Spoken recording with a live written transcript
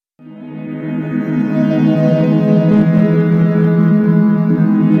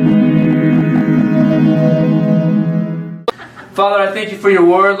Father, I thank you for your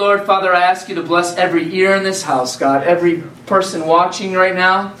word, Lord. Father, I ask you to bless every ear in this house, God. Every person watching right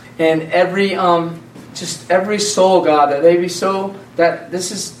now, and every soul, God, that they be so that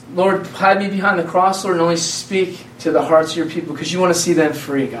this is, Lord, hide me behind the cross, Lord, and only speak to the hearts of your people, because you want to see them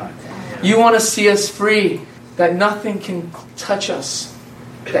free, God. You want to see us free, that nothing can touch us,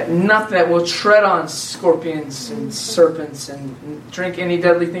 that nothing, that will tread on scorpions and serpents and drink any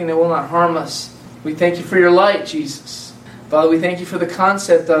deadly thing that will not harm us. We thank you for your light, Jesus. Father, we thank you for the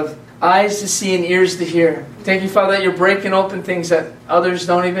concept of eyes to see and ears to hear. Thank you, Father, that you're breaking open things that others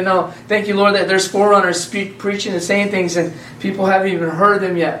don't even know. Thank you, Lord, that there's forerunners preaching and saying things and people haven't even heard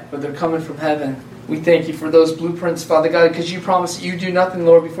them yet, but they're coming from heaven. We thank you for those blueprints, Father God, because you promise that you do nothing,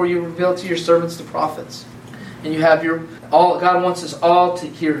 Lord, before you reveal to your servants the prophets. And you have God wants us all to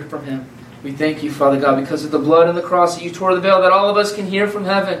hear from Him. We thank you, Father God, because of the blood and the cross that you tore the veil, that all of us can hear from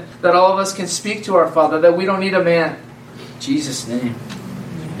heaven, that all of us can speak to our Father, that we don't need a man. In Jesus' name.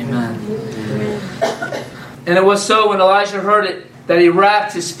 Amen. And it was so when Elijah heard it, that he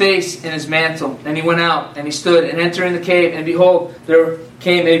wrapped his face in his mantle, and he went out, and he stood, and entering the cave, and behold, there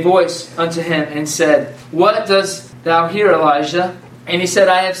came a voice unto him, and said, What dost thou here, Elijah? And he said,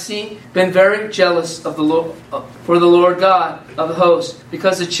 I have been very jealous of the Lord, for the Lord God of the hosts,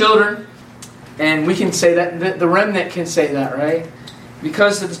 because the children, and we can say that, the remnant can say that, right?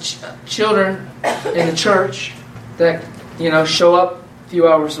 Because of the children in the church that, show up a few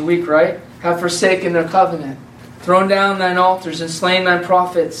hours a week, right? Have forsaken their covenant, thrown down thine altars, and slain thine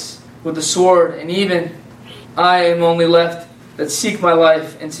prophets with the sword, and even I am only left that seek my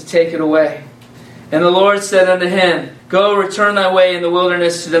life, and to take it away. And the Lord said unto him, Go, return thy way in the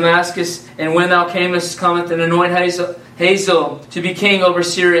wilderness to Damascus, and when thou cometh, and anoint Hazael to be king over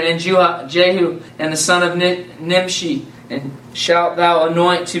Syria, and Jehu, and the son of Nimshi, and shalt thou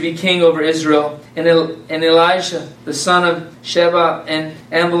anoint to be king over Israel. And Elisha, the son of Sheba, and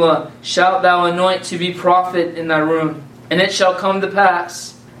Ambalah, shalt thou anoint to be prophet in thy room. And it shall come to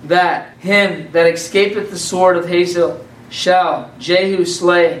pass that him that escapeth the sword of Hazael shall Jehu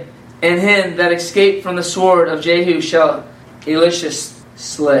slay, and him that escaped from the sword of Jehu shall Elisha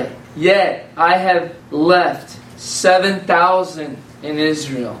slay. Yet I have left 7,000 in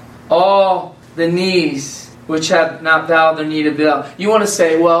Israel, all the knees which have not bowed their knee to Baal. You want to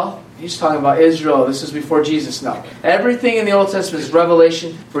say, well, he's talking about Israel. This is before Jesus. No. Everything in the Old Testament is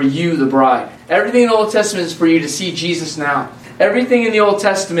revelation for you, the bride. Everything in the Old Testament is for you to see Jesus now. Everything in the Old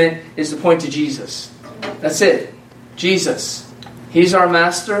Testament is to point to Jesus. That's it. Jesus. He's our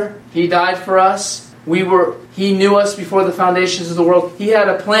master. He died for us. He knew us before the foundations of the world. He had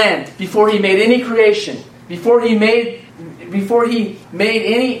a plan before He made any creation. Before He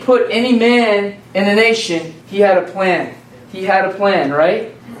put any man in a nation, He had a plan. He had a plan,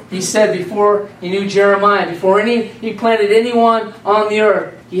 right? He said before He knew Jeremiah, before He planted anyone on the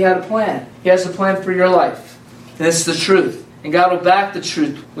earth, He had a plan. He has a plan for your life. And this is the truth. And God will back the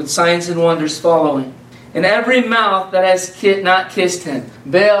truth with signs and wonders following. And every mouth that has not kissed Him.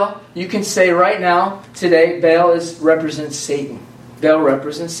 Baal, you can say right now, today, Baal represents Satan. Baal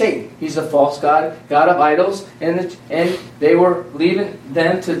represents Satan. He's a false god, god of idols, and they were leaving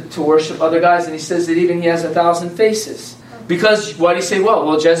them to worship other gods. And he says that even he has 1,000 faces. Because, why do you say,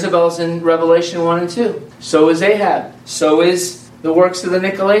 well, Jezebel's in Revelation 1 and 2. So is Ahab. So is the works of the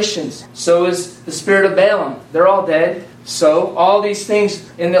Nicolaitans. So is the spirit of Balaam. They're all dead. So, all these things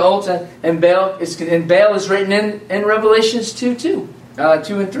in the Old Testament, and Baal is written in Revelations 2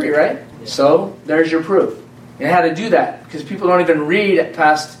 and 3, right? So, there's your proof. And how to do that, because people don't even read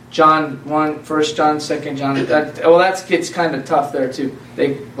past John 1, 1 John, 2 John. That gets kind of tough there too.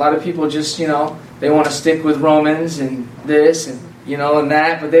 A lot of people just, they want to stick with Romans and this and, and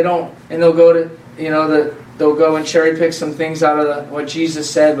that, but they don't, and they'll go to, they'll go and cherry pick some things out of what Jesus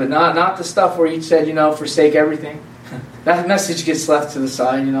said, but not the stuff where He said, forsake everything. That message gets left to the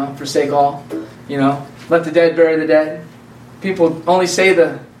side, forsake all, let the dead bury the dead. People only say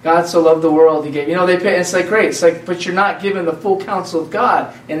God so loved the world, He gave. It's like great. It's like, but you're not given the full counsel of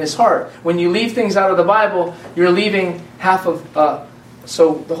God in His heart. When you leave things out of the Bible, you're leaving half of.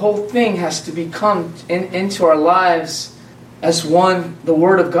 So the whole thing has to become into our lives as one, the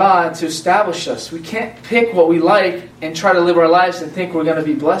Word of God, to establish us. We can't pick what we like and try to live our lives and think we're going to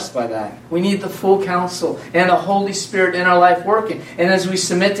be blessed by that. We need the full counsel and the Holy Spirit in our life working. And as we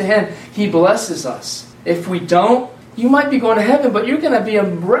submit to Him, He blesses us. If we don't, you might be going to heaven, but you're going to be a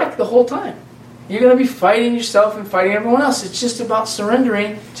wreck the whole time. You're going to be fighting yourself and fighting everyone else. It's just about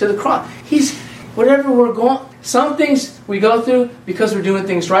surrendering to the cross. whatever we're going, some things we go through because we're doing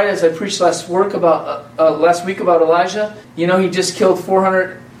things right. As I preached last week about Elijah, you know, he just killed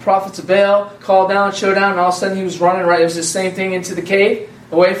 400 prophets of Baal, called down, showed down, and all of a sudden he was running right. It was the same thing into the cave,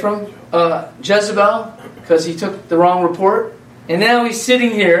 away from Jezebel, because he took the wrong report. And now he's sitting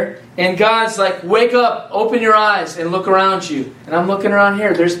here, and God's like, wake up, open your eyes, and look around you. And I'm looking around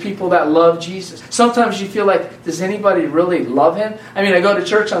here. There's people that love Jesus. Sometimes you feel like, does anybody really love him? I mean, I go to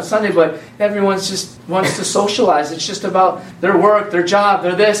church on Sunday, but everyone's just wants to socialize. It's just about their work, their job,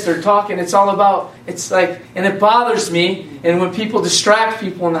 their this, their talking. It's all about, it's like, and it bothers me, and when people distract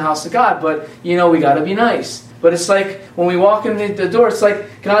people in the house of God. But, you know, we got to be nice. But it's like, when we walk in the door, it's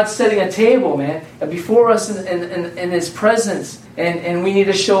like God's setting a table, man, before us in His presence. And we need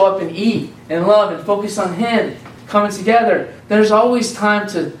to show up and eat and love and focus on Him, coming together. There's always time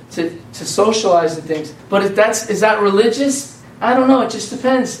to socialize and things. But is that religious? I don't know. It just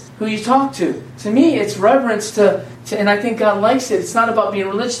depends who you talk to. To me, it's reverence to and I think God likes it. It's not about being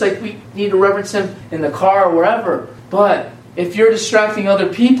religious. Like, we need to reverence Him in the car or wherever. But if you're distracting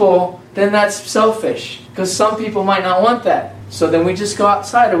other people, then that's selfish. Because some people might not want that. So then we just go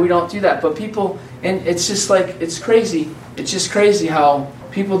outside, or we don't do that. But people, and it's just like, it's crazy. It's just crazy how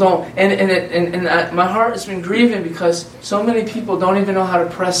people don't, and my heart has been grieving because so many people don't even know how to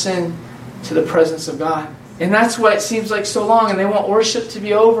press in to the presence of God. And that's why it seems like so long, and they want worship to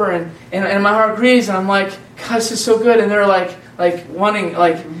be over, and my heart grieves, and I'm like, God, this is so good, and they're like wanting,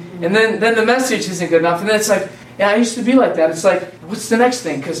 like, and then the message isn't good enough, and then it's like, yeah, I used to be like that. It's like, what's the next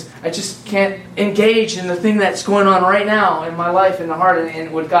thing? Because I just can't engage in the thing that's going on right now in my life, in the heart,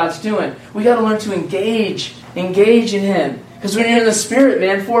 and what God's doing. We got to learn to engage in Him. Because when you're in the Spirit,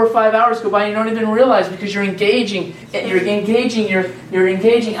 man, 4 or 5 hours go by and you don't even realize, because you're engaging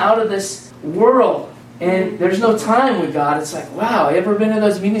out of this world. And there's no time with God. It's like, wow, you ever been in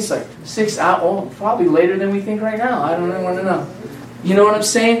those meetings like 6 hours? Oh, probably later than we think right now. I don't want to know. You know what I'm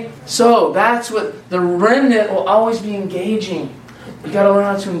saying? So that's what the remnant will always be engaging. You got to learn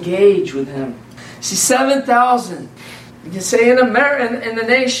how to engage with Him. See, 7,000, you can say in the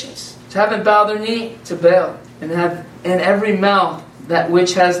nations, to haven't bowed their knee to Baal, and have in every mouth that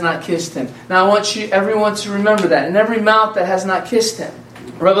which has not kissed Him. Now I want everyone to remember that. In every mouth that has not kissed Him.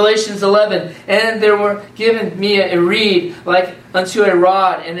 Revelations 11, and there were given me a reed like unto a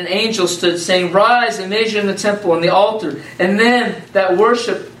rod, and an angel stood, saying, rise and measure in the temple and the altar, and them that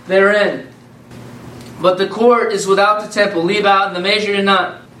worship therein. But the court is without the temple, leave out, and the measure is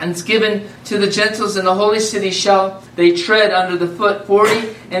not. And it's given to the Gentiles in the holy city, shall they tread under the foot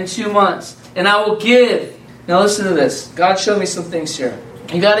 42 months. And I will give. Now listen to this. God showed me some things here.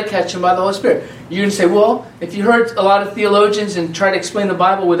 You got to catch them by the Holy Spirit. You're going to say, well, if you heard a lot of theologians and try to explain the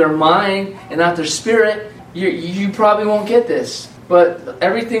Bible with their mind and not their spirit, you probably won't get this. But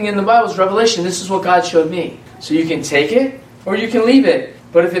everything in the Bible is revelation. This is what God showed me. So you can take it or you can leave it.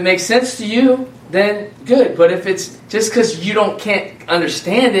 But if it makes sense to you, then good. But if it's just because you can't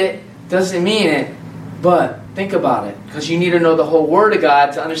understand it, doesn't mean it. But think about it, because you need to know the whole Word of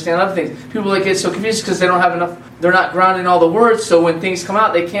God to understand other things. People get so confused because they don't have enough. They're not grounded in all the words, so when things come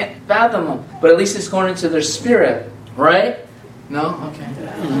out, they can't fathom them. But at least it's going into their spirit, right? No? Okay.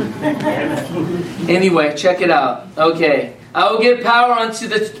 Anyway, check it out. Okay. I will give power unto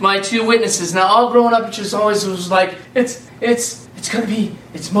my 2 witnesses. Now, all growing up, it just always was like, it's going to be,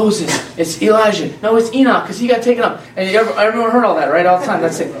 it's Moses, it's Elijah. No, it's Enoch, because he got taken up. And everyone heard all that, right? All the time.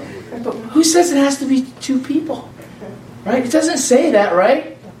 That's it. But who says it has to be 2 people? Right? It doesn't say that,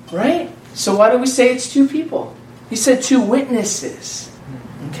 right? Right? So why do we say it's 2 people? He said 2 witnesses.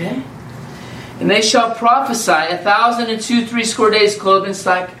 Okay? And they shall prophesy 1,002 60 days, clothed in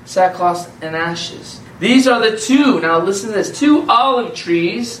sackcloth and ashes. These are the 2, now listen to this, 2 olive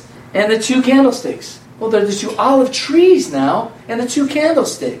trees and the 2 candlesticks. Well, they're the 2 olive trees now and the 2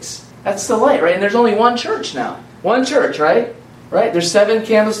 candlesticks. That's the light, right? And there's only 1 church now. 1 church, right? Right? There's 7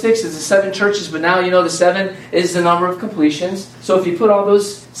 candlesticks, it's the 7 churches, but now you know the 7 is the number of completions. So if you put all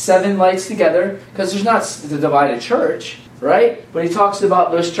those 7 lights together, because there's not the divided church, right? But he talks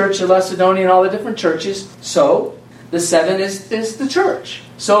about those churches of Macedonia and all the different churches. So the 7 is the church.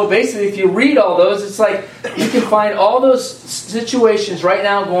 So basically, if you read all those, it's like you can find all those situations right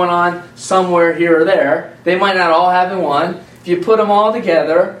now going on somewhere here or there. They might not all have in one. If you put them all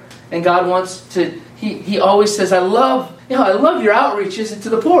together, and God wants to, He always says, I love your outreaches to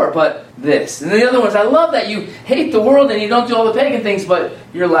the poor, but this. And the other ones, I love that you hate the world and you don't do all the pagan things, but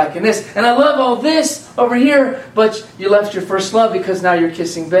you're lacking this. And I love all this over here, but you left your first love because now you're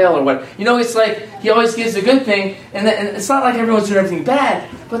kissing Baal or what. You know, it's like He always gives a good thing, and it's not like everyone's doing everything bad,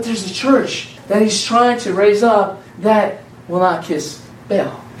 but there's a church that He's trying to raise up that will not kiss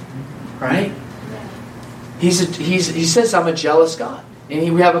Baal. Right? he says, I'm a jealous God.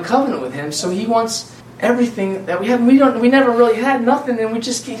 And we have a covenant with him, so he wants everything that we have. We never really had nothing, and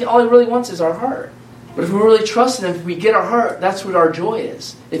all he really wants is our heart. But if we really trust him, if we get our heart, that's what our joy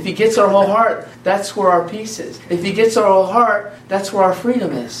is. If he gets our whole heart, that's where our peace is. If he gets our whole heart, that's where our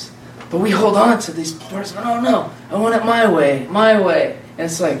freedom is. But we hold on to these parts. Oh no, I want it my way, my way. And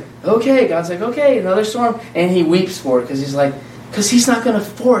it's like, okay, God's like, okay, another storm. And he weeps for it because he's not going to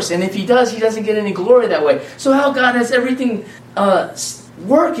force. And if he does, he doesn't get any glory that way. So how God has everything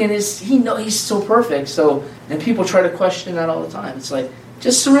working is he's so perfect. So, and people try to question that all the time. It's like,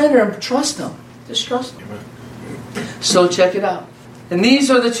 just surrender and trust him. Just trust him. So check it out. And these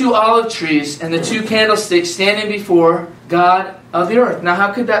are the 2 olive trees and the 2 candlesticks standing before God of the earth. Now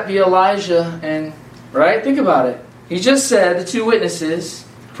how could that be Elijah and, right? Think about it. He just said the 2 witnesses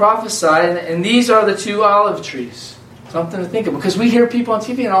prophesied, and these are the 2 olive trees. Something to think of. Because we hear people on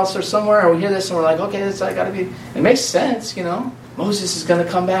TV and also somewhere, or we hear this and we're like, okay, that's got to be, it makes sense, you know. Moses is going to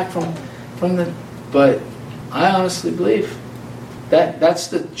come back from the, but I honestly believe that's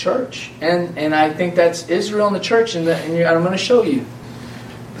the church. And I think that's Israel and the church, and I'm going to show you.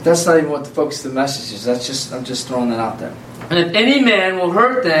 But that's not even what the focus of the message is. I'm just throwing that out there. And if any man will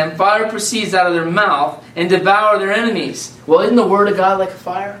hurt them, fire proceeds out of their mouth and devour their enemies. Well, isn't the word of God like a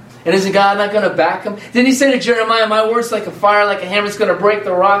fire? And isn't God not going to back him? Didn't he say to Jeremiah, my word's like a fire, like a hammer, it's going to break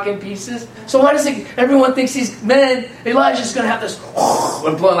the rock in pieces? So why does everyone thinks Elijah's going to have this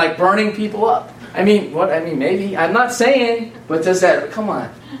and like burning people up? I mean, maybe. I'm not saying, but does that, come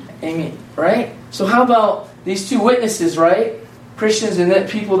on. I mean, right? So how about these 2 witnesses, right? Christians and then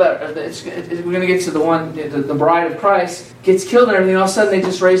people that, we're going to get to the one, the bride of Christ, gets killed and everything, all of a sudden they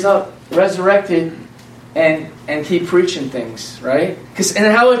just raise up, resurrected, and keep preaching things, right? And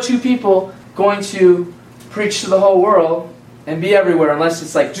then how are 2 people going to preach to the whole world and be everywhere unless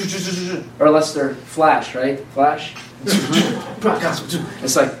it's like, or unless they're Flash, right? Flash?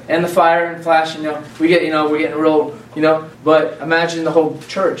 It's like, and the fire and flash, we're getting real, but imagine the whole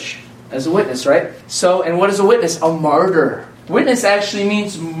church as a witness, right? So, and what is a witness? A martyr. Witness actually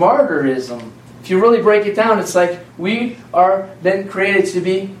means martyrism. If you really break it down, it's like we are then created to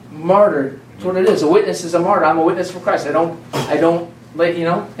be martyred. That's what it is. A witness is a martyr. I'm a witness for Christ. I don't let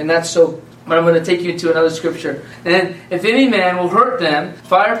and that's so. But I'm going to take you to another scripture. And if any man will hurt them,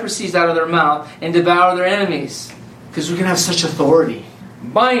 fire proceeds out of their mouth and devour their enemies. Because we can have such authority.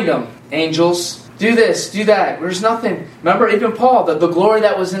 Bind them, angels. Do this, do that. There's nothing. Remember, even Paul, the glory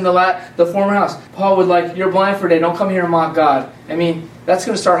that was in the former house. Paul would like, you're blind for a day. Don't come here and mock God. I mean, that's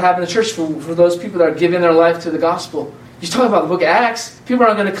going to start happening in the church for those people that are giving their life to the gospel. You talk about the book of Acts. People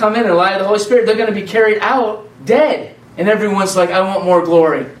aren't going to come in and lie to the Holy Spirit. They're going to be carried out dead. And everyone's like, I want more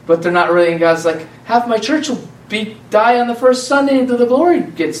glory. But they're not really. And God's like, half my church will die on the first Sunday until the glory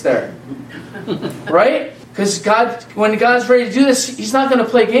gets there. Right? Because when God's ready to do this, He's not going to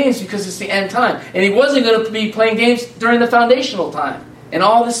play games because it's the end time. And He wasn't going to be playing games during the foundational time. And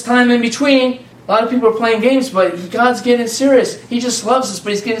all this time in between, a lot of people are playing games, but God's getting serious. He just loves us,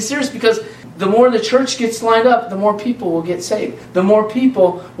 but He's getting serious because the more the church gets lined up, the more people will get saved. The more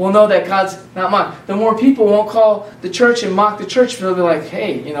people will know that God's not mocked. The more people won't call the church and mock the church. They'll be like,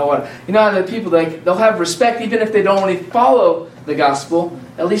 hey, you know what? You know how the people, they'll have respect even if they don't really follow the gospel.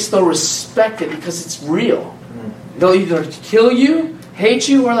 At least they'll respect it because it's real. They'll either kill you, hate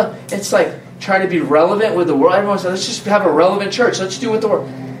you, or it's like try to be relevant with the world. Everyone says, let's just have a relevant church. Let's do with the world.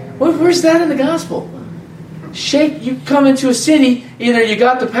 Well, where's that in the gospel? You come into a city, either you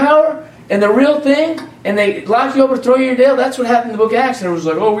got the power and the real thing, and they lock you up or throw you in jail. That's what happened in the book of Acts. And it was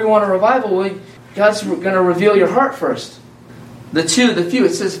like, oh, we want a revival. Well, God's going to reveal your heart first. The few,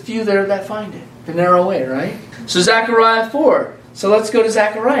 it says few there that find it. The narrow way, right? So Zechariah 4. So let's go to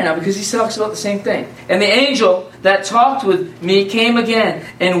Zechariah now because he talks about the same thing. And the angel that talked with me came again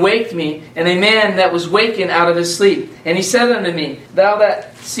and waked me, and a man that was wakened out of his sleep. And he said unto me, Thou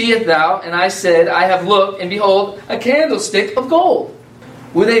that seest thou? And I said, I have looked, and behold, a candlestick of gold,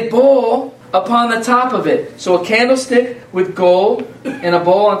 with a bowl upon the top of it. So a candlestick with gold and a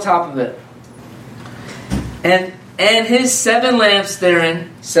bowl on top of it. And his 7 lamps therein,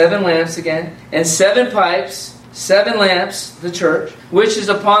 7 lamps again, and 7 pipes, 7 lamps, the church, which is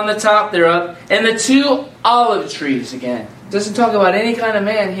upon the top thereof, and the 2 olive trees again. Doesn't talk about any kind of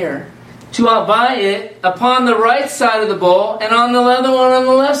man here. To by it upon the right side of the bowl, and on the other one on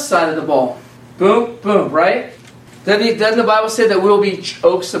the left side of the bowl. Boom, boom, right? Doesn't the Bible say that we'll be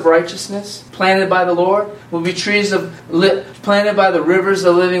oaks of righteousness, planted by the Lord? We'll be trees planted by the rivers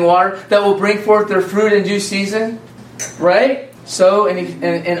of living water that will bring forth their fruit in due season, right? So,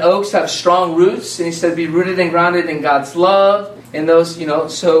 and oaks have strong roots, and he said, be rooted and grounded in God's love, And those,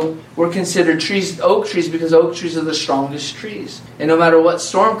 so we're considered oak trees, because oak trees are the strongest trees. And no matter what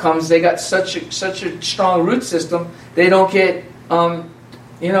storm comes, they got such a strong root system, they don't get,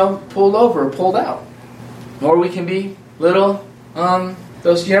 pulled over or pulled out. Or we can be little,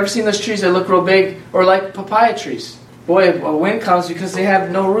 you ever seen those trees that look real big? Or like papaya trees. Boy, a wind comes because they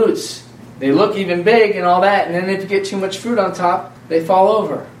have no roots. They look even big and all that, and then if you get too much fruit on top, they fall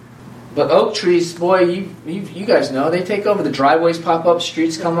over. But oak trees, boy, you guys know, they take over. The driveways pop up,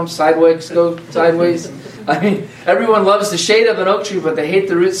 streets come up, sidewalks go sideways. I mean, everyone loves the shade of an oak tree, but they hate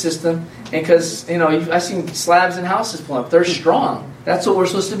the root system. And because, I've seen slabs in houses pull up. They're strong. That's what we're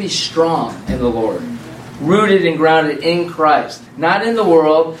supposed to be, strong in the Lord. Rooted and grounded in Christ. Not in the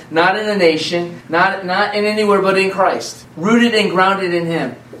world, not in a nation, not in anywhere but in Christ. Rooted and grounded in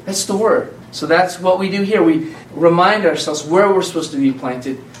Him. That's the Word. So that's what we do here. We remind ourselves where we're supposed to be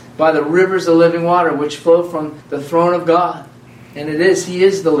planted. By the rivers of living water, which flow from the throne of God. And He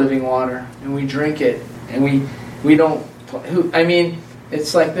is the living water. And we drink it. And we don't,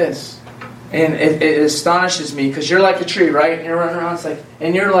 it's like this. And it astonishes me, because you're like a tree, right? And you're running around,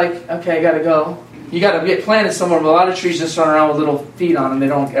 and you're like, okay, I got to go. You got to get planted somewhere, but a lot of trees just run around with little feet on them. They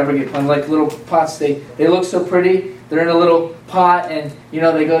don't ever get planted. Like little pots, they look so pretty. They're in a little pot, and,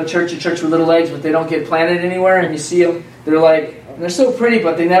 they go to church with little legs, but they don't get planted anywhere. And you see them, they're so pretty,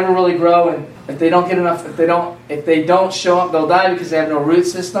 but they never really grow. And if they don't get enough, if they don't show up, they'll die because they have no root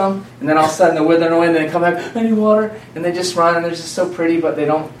system. And then all of a sudden they're withering away, and then they come back, I need water, and they just run, and they're just so pretty, but they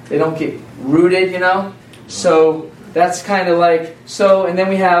don't get rooted, So that's kind of like and then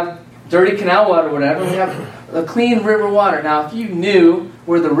we have dirty canal water, whatever. We have a clean river water. Now, if you knew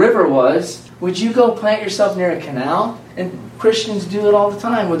where the river was, would you go plant yourself near a canal? And Christians do it all the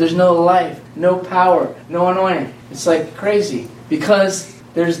time, where there's no life, no power, no anointing. It's like crazy. Because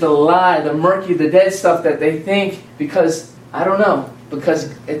there's the lie, the murky, the dead stuff that they think, because, I don't know, because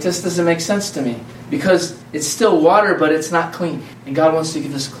it just doesn't make sense to me. Because it's still water, but it's not clean. And God wants to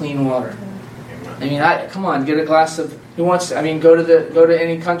give us clean water. Come on, get a glass of, go to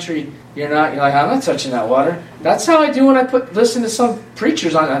any country, you're like, I'm not touching that water. That's how I do when I listen to some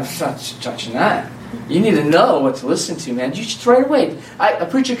preachers on, I'm not touching that. You need to know what to listen to, man. You should right away. A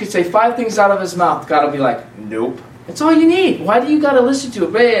preacher could say 5 things out of his mouth. God will be like, nope. That's all you need. Why do you got to listen to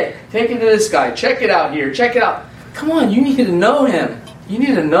it? Man, take it to this guy. Check it out here. Check it out. Come on, you need to know him. You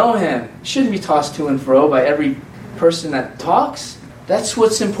need to know him. You shouldn't be tossed to and fro by every person that talks. That's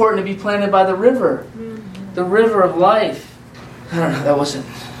what's important, to be planted by the river. The river of life. I don't know, that wasn't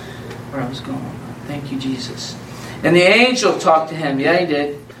where I was going. Thank you, Jesus. And the angel talked to him. Yeah, he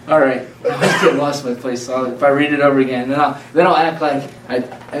did. All right. I get lost my place. So if I read it over again, then I'll act like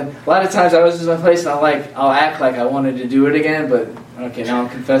a lot of times I lose my place, and I'll act like I wanted to do it again. But okay, now I'm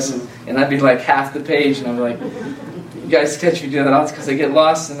confessing, and I'd be like half the page, and I'm like, you guys catch me doing that because I get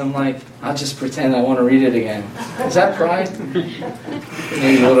lost, and I'm like, I'll just pretend I want to read it again. Is that pride?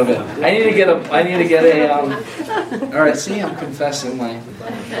 Maybe a little bit. I need to get a. All right. See, I'm confessing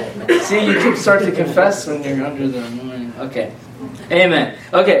See, you can start to confess when you're under the anointing. Okay. Amen.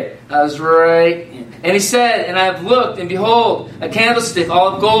 Okay, I was right. And he said, and I have looked, and behold, a candlestick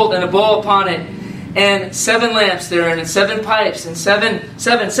all of gold, and a bowl upon it, and 7 lamps therein, and 7 pipes, and 7,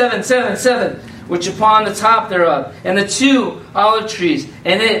 which upon the top thereof, and the 2 olive trees,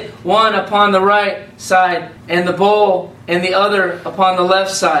 and it one upon the right side, and the bowl, and the other upon the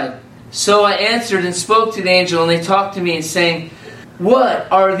left side. So I answered and spoke to the angel, and they talked to me, and saying,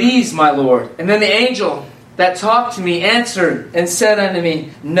 What are these, my Lord? And then the angel that talked to me answered and said unto me,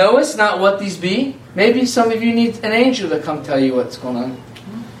 Knowest not what these be? Maybe some of you need an angel to come tell you what's going on.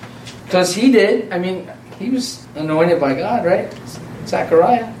 Because he did. He was anointed by God, right?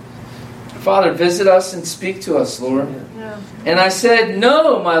 Zechariah. Father, visit us and speak to us, Lord. Yeah. And I said,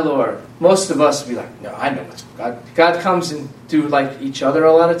 No, my Lord. Most of us would be like, No, I know what's God. God comes and do like each other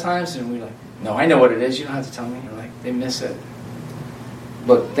a lot of times, and we're like, No, I know what it is. You don't have to tell me. You're like, they miss it.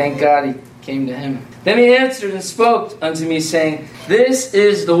 But thank God he came to him. Then he answered and spoke unto me, saying, This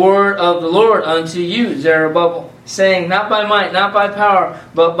is the word of the Lord unto you, Zerubbabel, saying, Not by might, not by power,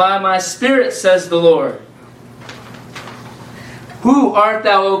 but by my Spirit, says the Lord. Who art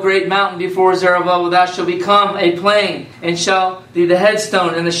thou, O great mountain, before Zerubbabel? Thou shalt become a plain, and shall be the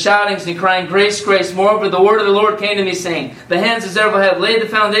headstone, and the shoutings, and crying, Grace, grace. Moreover, the word of the Lord came to me, saying, The hands of Zerubbabel have laid the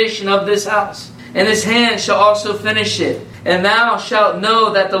foundation of this house, and his hand shall also finish it. And thou shalt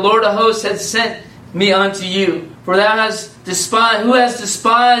know that the Lord of hosts hath sent me unto you. For thou hast despised, who has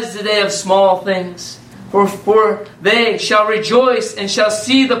despised the day of small things? For they shall rejoice and shall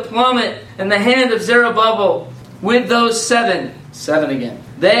see the plummet in the hand of Zerubbabel with those 7 again.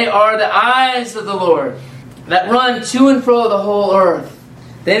 They are the eyes of the Lord. that run to and fro the whole earth.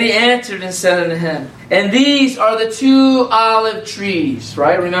 Then he answered and said unto him, and these are the 2 olive trees.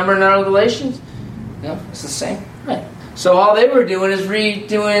 Right? Remember in our Galatians? No, it's the same. Right. So all they were doing is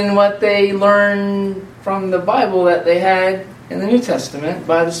redoing what they learned from the Bible that they had in the New Testament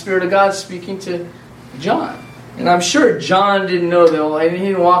by the Spirit of God speaking to John. And I'm sure John didn't know he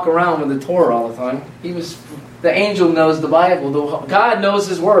didn't walk around with the Torah all the time. The angel knows the Bible. God knows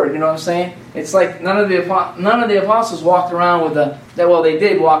His Word. You know what I'm saying? It's like none of the apostles walked around with they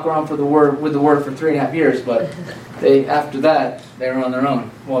did walk around with the Word for 3.5 years, but after that they were on their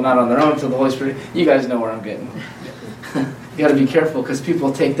own. Well, not on their own until the Holy Spirit. You guys know where I'm getting. You got to be careful because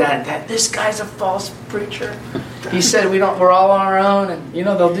people take that this guy's a false preacher. He said we're all on our own, and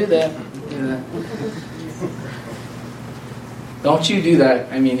they'll do that. Don't you do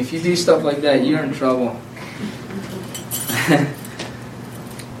that. I mean, if you do stuff like that, you're in trouble.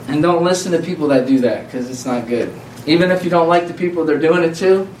 And don't listen to people that do that, because it's not good. Even if you don't like the people they're doing it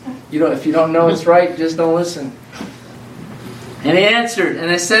to, if you don't know it's right, just don't listen. And he answered, and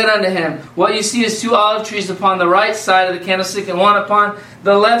I said unto him, what you see is 2 olive trees upon the right side of the candlestick, and one upon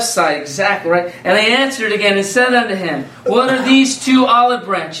the left side. Exactly right. And I answered again and said unto him, what are these 2 olive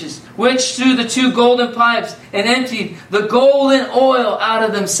branches, which threw the 2 golden pipes, and emptied the golden oil out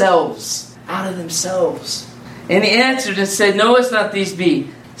of themselves? Out of themselves. And he answered and said, knowest not these be?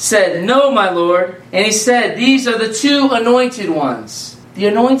 Said, no, my Lord. And he said, these are the 2 anointed ones. The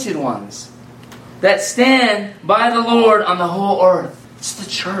anointed ones that stand by the Lord on the whole earth. It's the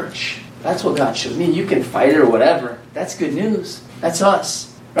church. That's what God showed me. You can fight it or whatever. That's good news. That's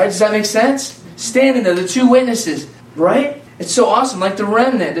us. Right? Does that make sense? Standing there, the 2 witnesses. Right? It's so awesome. Like the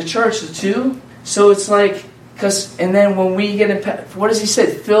remnant, the church, the 2. So it's like, and then when we get in, what does he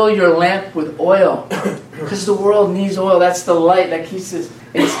say? Fill your lamp with oil. Because the world needs oil. That's the light that keeps us.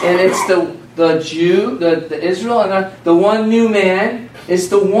 It's the Jew, the Israel, and the one new man is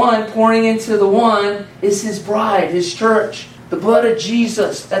the one pouring into the one is his bride, his church. The blood of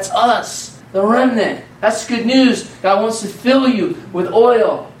Jesus. That's us. The remnant. That's good news. God wants to fill you with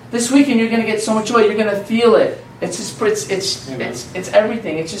oil. This weekend you're going to get so much oil. You're going to feel it. It's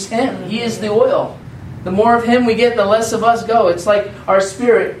everything. It's just Him. He is the oil. The more of Him we get, the less of us go. It's like our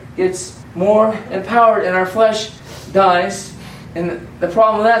spirit gets more empowered and our flesh dies. And the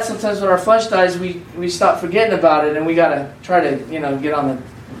problem with that, sometimes when our flesh dies, we stop forgetting about it, and we got to try to get on the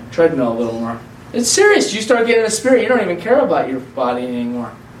treadmill a little more. It's serious. You start getting a spirit, you don't even care about your body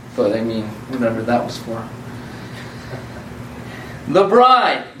anymore. But whatever that was for. The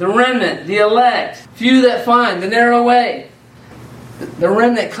bride, the remnant, the elect, few that find the narrow way. The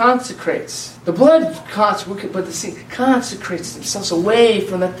remnant consecrates. The blood consecrates themselves away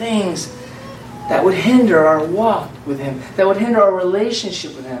from the things that would hinder our walk with Him, that would hinder our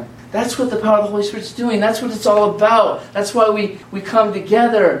relationship with Him. That's what the power of the Holy Spirit's doing. That's what it's all about. That's why we come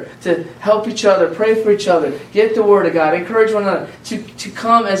together to help each other, pray for each other, get the Word of God, encourage one another, to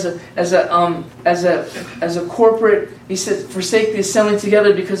come as a corporate. He said, forsake the assembling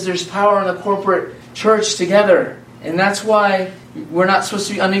together, because there's power in the corporate church together. And that's why we're not supposed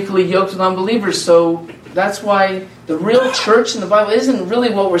to be unequally yoked with unbelievers. So that's why the real church in the Bible isn't really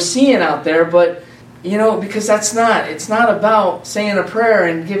what we're seeing out there, but because it's not about saying a prayer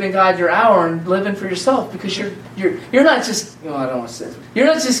and giving God your hour and living for yourself, because you're not just, I don't want to say this, you're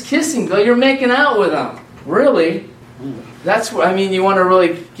not just kissing God, you're making out with Him. Really. That's what, you want to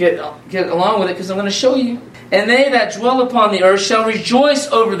really get along with it, because I'm going to show you. And they that dwell upon the earth shall rejoice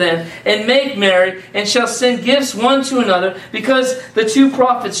over them and make merry, and shall send gifts one to another, because the 2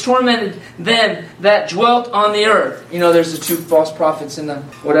 prophets tormented them that dwelt on the earth. There's the 2 false prophets in the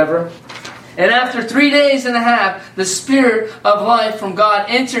whatever. And after 3 days and a half, the Spirit of life from God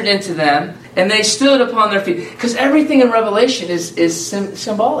entered into them, and they stood upon their feet. Because everything in Revelation is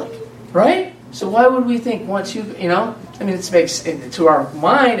symbolic, right? So why would we think once it makes, to our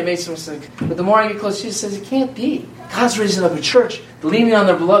mind, it makes us think, but the more I get close, Jesus says it can't be. God's raising up a church, leaning on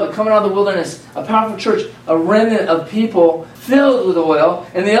their beloved, coming out of the wilderness, a powerful church, a remnant of people filled with oil,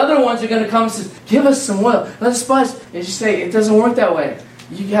 and the other ones are going to come and say, give us some oil. Let us bless. And you say, it doesn't work that way.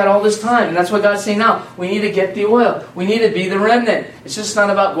 You had all this time, and that's what God's saying now. We need to get the oil. We need to be the remnant. It's just not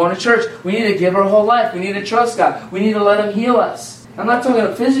about going to church. We need to give our whole life. We need to trust God. We need to let Him heal us. I'm not talking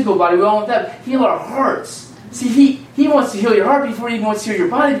about a physical body. We all want that. Heal our hearts. See, He wants to heal your heart before He even wants to heal your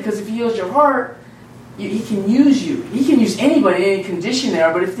body, because if He heals your heart, He can use you. He can use anybody in any condition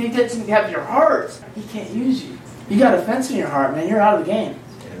there, but if He doesn't have your heart, He can't use you. You got offense in your heart, man, you're out of the game.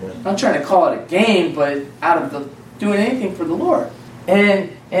 I'm not trying to call it a game, but out of doing anything for the Lord. And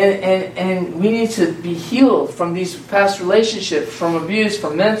we need to be healed from these past relationships, from abuse,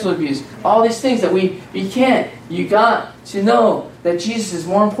 from mental abuse. All these things that we can't. You got to know that Jesus is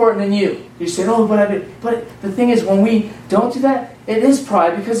more important than you. You say, oh, but the thing is, when we don't do that, it is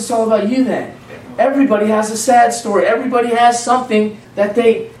pride because it's all about you then. Everybody has a sad story. Everybody has something that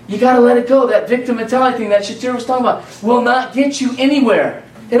you got to let it go. That victim mentality thing that Shatir was talking about will not get you anywhere.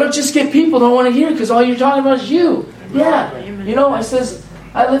 It'll just get people don't want to hear because all you're talking about is you. Yeah. You know, it says,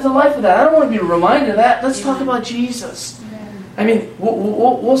 I lived a life of that. I don't want to be reminded of that. Let's talk about Jesus. I mean,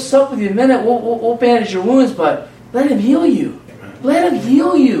 we'll sup with you in a minute. We'll bandage your wounds, but let Him heal you. Let Him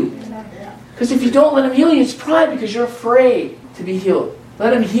heal you. Because if you don't let Him heal you, it's pride because you're afraid to be healed.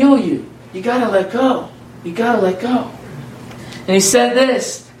 Let Him heal you. You got to let go. You got to let go. And He said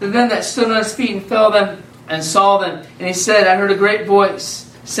this to them that stood on His feet and fell them and saw them. And He said, I heard a great voice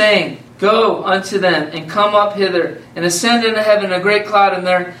saying, Go unto them, and come up hither, and ascend into heaven in a great cloud, and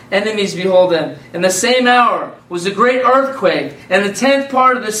their enemies behold them. In the same hour was a great earthquake, and the 10th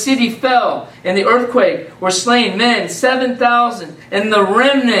part of the city fell. In the earthquake were slain men 7,000, and the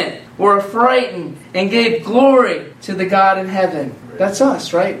remnant were affrighted, and gave glory to the God in heaven. That's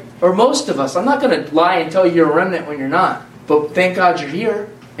us, right? Or most of us. I'm not going to lie and tell you you're a remnant when you're not. But thank God you're here.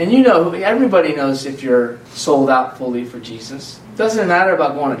 And you know, everybody knows if you're sold out fully for Jesus. It doesn't matter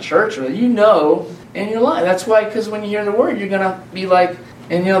about going to church, or you know in your life. That's why, because when you hear the word, you're going to be like,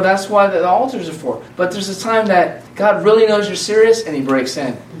 and you know, that's why the altars are for. But there's a time that God really knows you're serious, and He breaks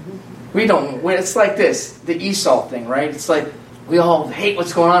in. It's like this, the Esau thing, right? It's like we all hate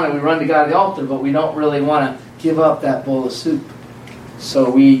what's going on, and we run to God at the altar, but we don't really want to give up that bowl of soup.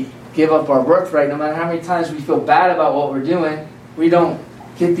 So we give up our birthright. No matter how many times we feel bad about what we're doing, we don't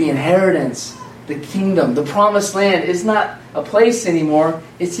get the inheritance, the kingdom. The promised land is not a place anymore.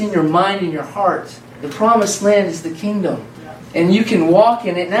 It's in your mind and your heart. The promised land is the kingdom. And you can walk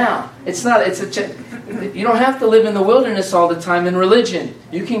in it now. You don't have to live in the wilderness all the time in religion.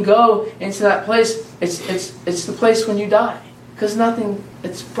 You can go into that place. It's the place when you die. Because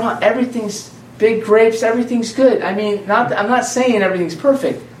everything's big grapes, everything's good. I mean, I'm not saying everything's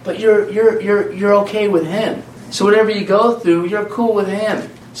perfect, but you're okay with Him. So whatever you go through, you're cool with Him.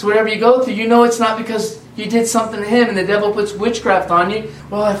 So whatever you go through, you know it's not because you did something to Him and the devil puts witchcraft on you.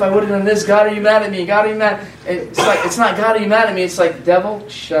 Well, if I would have done this, God, are you mad at me? God, are you mad? It's not God, are you mad at me? It's like, devil,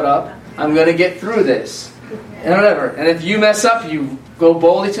 shut up. I'm going to get through this. And whatever. And if you mess up, you go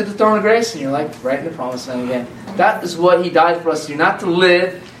boldly to the throne of grace and you're like right in the promised land again. That is what He died for us to do. Not to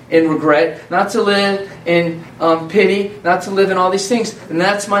live in regret, not to live in pity, not to live in all these things. And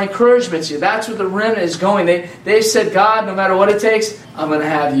that's my encouragement to you. That's where the remnant is going. They said, God, no matter what it takes, I'm going to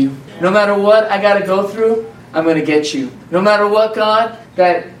have you. No matter what I got to go through, I'm going to get you. No matter what, God,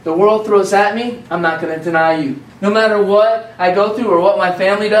 that the world throws at me, I'm not going to deny you. No matter what I go through or what my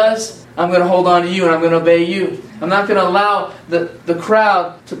family does, I'm going to hold on to you and I'm going to obey you. I'm not going to allow the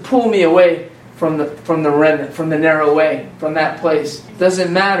crowd to pull me away from the remnant, from the narrow way, from that place.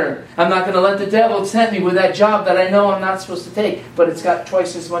 Doesn't matter. I'm not going to let the devil tempt me with that job that I know I'm not supposed to take, but it's got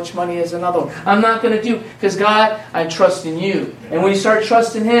twice as much money as another one. I'm not going to do, because God, I trust in you. And when you start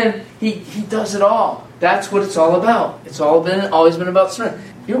trusting Him, He does it all. That's what it's all about. It's always been about surrender.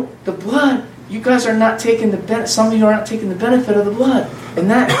 The blood, you guys are not taking the benefit. Some of you are not taking the benefit of the blood,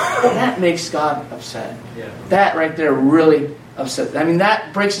 and that makes God upset. Yeah. That right there really upset. I mean,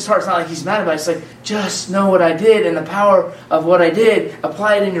 that breaks His heart. It's not like He's mad about it. It's like, just know what I did and the power of what I did.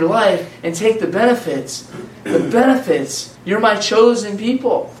 Apply it in your life and take the benefits. The benefits. You're my chosen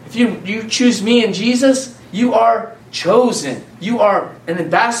people. If you choose me and Jesus, you are chosen. You are an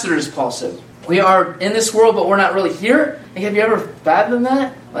ambassador, as Paul said. We are in this world, but we're not really here. Like, have you ever fathomed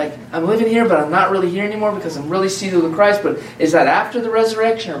that? Like, I'm living here, but I'm not really here anymore because I'm really seated with Christ. But is that after the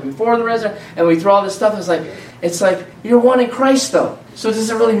resurrection or before the resurrection? And we throw all this stuff. It's like you're one in Christ, though. So it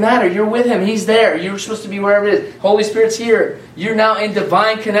doesn't really matter. You're with Him. He's there. You're supposed to be wherever it is. Holy Spirit's here. You're now in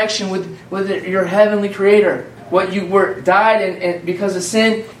divine connection with your heavenly Creator. What you were died and because of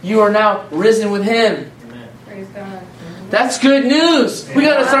sin, you are now risen with Him. Amen. Praise God. That's good news. We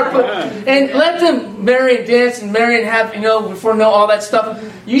got to start and let them marry and dance and marry and have, before all that stuff.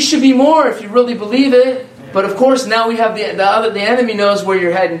 You should be more if you really believe it. But of course, now we have the enemy knows where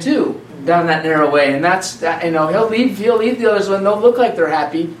you're heading to, down that narrow way, and that's he'll leave the others when they'll look like they're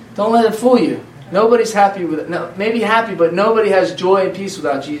happy. Don't let it fool you. Nobody's happy with it. No, maybe happy, but nobody has joy and peace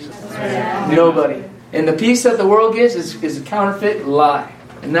without Jesus. Nobody. And the peace that the world gives is a counterfeit lie,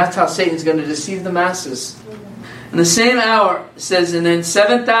 and that's how Satan's going to deceive the masses. In the same hour, it says, and then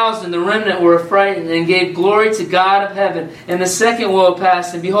 7,000, the remnant, were affrighted and gave glory to God of heaven. And the second woe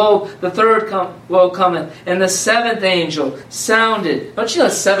passed, and behold, the third woe cometh. And the seventh angel sounded. Don't you know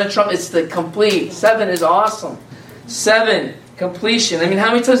 7 trumpets? It's the complete. 7 is awesome. 7, completion. I mean,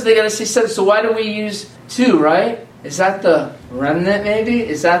 how many times are they got to say 7? So why do we use 2, right? Is that the remnant maybe?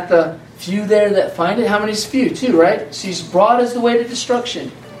 Is that the few there that find it? How many is few? 2, right? So he's broad as the way to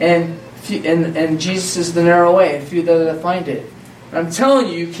destruction. And Jesus is the narrow way, and few that find it. And I'm telling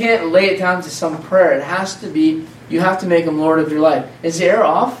you, you can't lay it down to some prayer. It has to be, you have to make Him Lord of your life. Is the air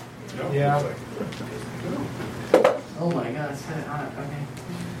off? No. Yeah. Oh my God, it's kind of hot.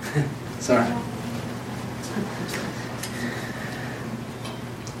 Okay. Sorry.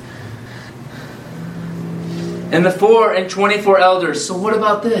 And the 4 and 24 elders. So what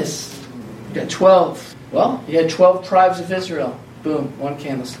about this? You got 12. Well, you had 12 tribes of Israel. Boom, 1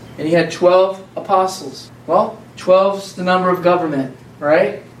 candlestick. And you had 12 apostles. Well, 12 is the number of government,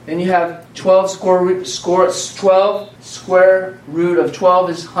 right? Then you have 12 square root of 12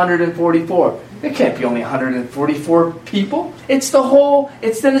 is 144. It can't be only 144 people. It's the whole,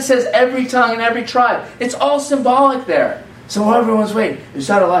 then it says every tongue and every tribe. It's all symbolic there. So everyone's waiting. Is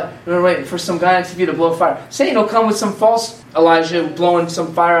that Elijah? They're waiting for some guy on TV to blow fire. Satan will come with some false Elijah blowing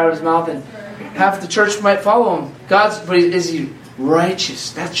some fire out of his mouth, and half the church might follow him. But is He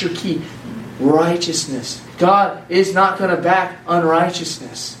righteous? That's your key. Righteousness. God is not going to back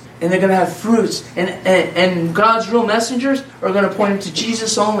unrighteousness. And they're going to have fruits. And God's real messengers are going to point them to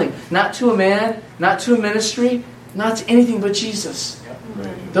Jesus only. Not to a man, not to a ministry, not to anything but Jesus.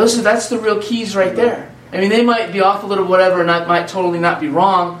 That's the real keys right there. I mean, they might be off a little whatever, and I might totally not be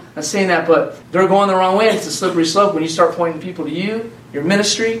wrong. I'm not saying that, but they're going the wrong way. It's a slippery slope when you start pointing people to you, your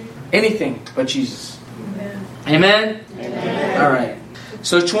ministry, anything but Jesus. Amen? Amen? Amen. All right.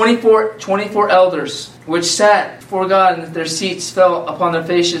 So 24 elders, which sat before God, and their seats fell upon their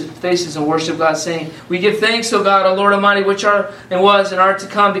faces and worshiped God, saying, We give thanks, O God, O Lord Almighty, which are and was and are to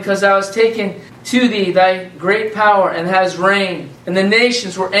come, because Thou hast taken to Thee Thy great power and has reigned. And the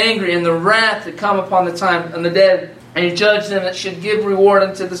nations were angry, and the wrath had come upon the time and the dead. And You judged them that should give reward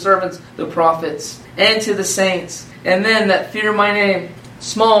unto the servants, the prophets, and to the saints, and them that fear My name,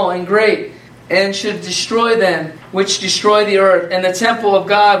 small and great, and should destroy them which destroy the earth. And the temple of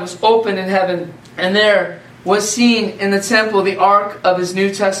God was opened in heaven, and there was seen in the temple the ark of His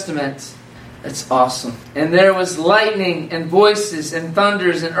New Testament. That's awesome. And there was lightning and voices and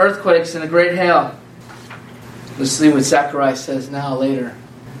thunders and earthquakes and a great hail. Let's see what Zechariah says now later.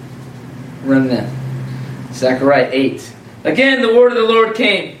 Remnant. Zechariah 8. Again the word of the Lord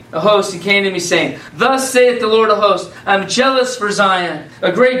came. A host, He came to me saying, Thus saith the Lord of hosts, I am jealous for Zion, a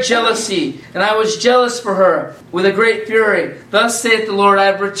great jealousy, and I was jealous for her with a great fury. Thus saith the Lord, I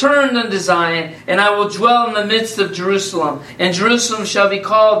have returned unto Zion, and I will dwell in the midst of Jerusalem. And Jerusalem shall be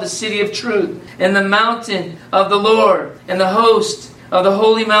called the city of truth, and the mountain of the Lord, and the host of the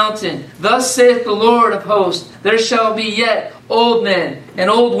holy mountain. Thus saith the Lord of hosts, there shall be yet old men and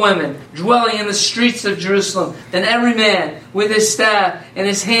old women dwelling in the streets of Jerusalem, and every man with his staff in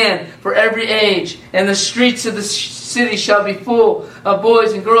his hand for every age. And the streets of the city shall be full of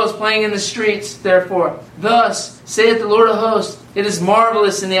boys and girls playing in the streets. Therefore, thus saith the Lord of hosts, it is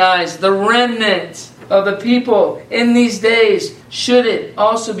marvelous in the eyes, the remnant of the people in these days. Should it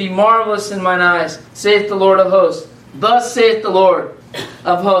also be marvelous in mine eyes, saith the Lord of hosts. Thus saith the Lord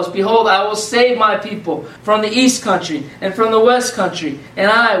of hosts, Behold, I will save my people from the east country and from the west country, and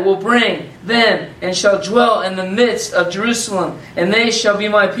I will bring them and shall dwell in the midst of Jerusalem, and they shall be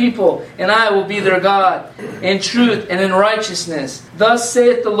my people, and I will be their God in truth and in righteousness. Thus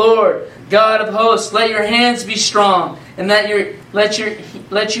saith the Lord God of hosts, let your hands be strong, and let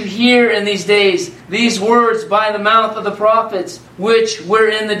you hear in these days these words by the mouth of the prophets, which were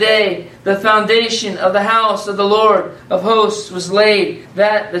in the day the foundation of the house of the Lord of hosts was laid,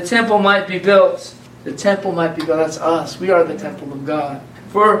 that the temple might be built. The temple might be built. That's us. We are the temple of God.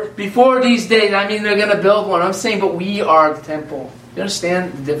 For before these days, I mean, they're going to build one. I'm saying, but we are the temple. You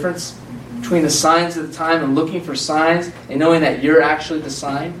understand the difference between the signs of the time and looking for signs and knowing that you're actually the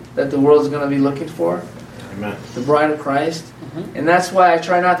sign that the world is going to be looking for? Amen. The bride of Christ. Mm-hmm. And that's why I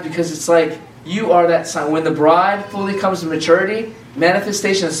try not to, because it's like you are that sign. When the bride fully comes to maturity,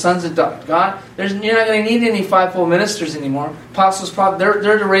 manifestation of sons of God, you're not going to need any fivefold ministers anymore. Apostles,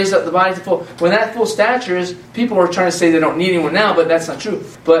 they're to raise up the body to full. When that full stature is, people are trying to say they don't need anyone now, but that's not true.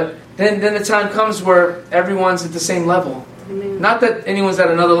 But then the time comes where everyone's at the same level. Not that anyone's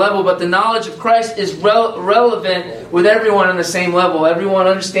at another level, but the knowledge of Christ is relevant with everyone on the same level. Everyone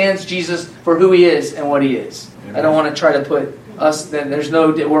understands Jesus for who He is and what He is. Amen. I don't want to try to put us, then there's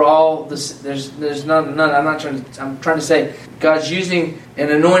no, we're all, there's none, I'm trying to say, God's using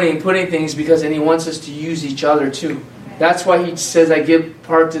an anointing, putting things, and He wants us to use each other too. That's why He says, I give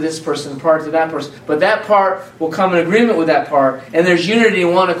part to this person, part to that person. But that part will come in agreement with that part. And there's unity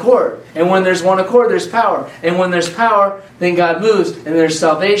in one accord. And when there's one accord, there's power. And when there's power, then God moves. And there's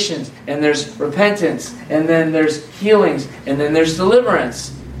salvations. And there's repentance. And then there's healings. And then there's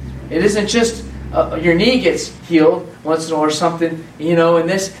deliverance. It isn't just your knee gets healed once in a while or something. In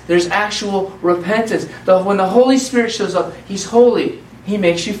this, there's actual repentance. When the Holy Spirit shows up, He's holy. He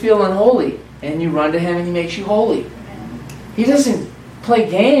makes you feel unholy. And you run to Him and He makes you holy. He doesn't play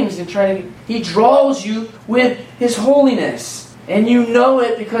games and He draws you with His holiness. And you know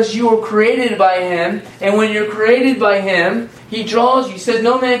it because you were created by Him. And when you're created by Him, He draws you. He said,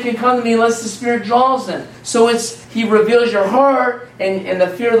 no man can come to me unless the Spirit draws them. So He reveals your heart and the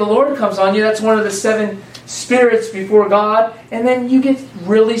fear of the Lord comes on you. That's one of the 7 spirits before God. And then you get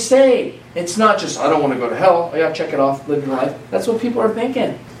really saved. It's not just, I don't want to go to hell. Yeah, check it off, live your life. That's what people are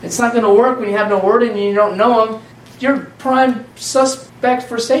thinking. It's not going to work when you have no word in you and you don't know Him. You're prime suspect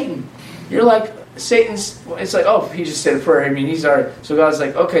for Satan. You're like, Satan's, it's like, oh, he just said a prayer. He's already, so God's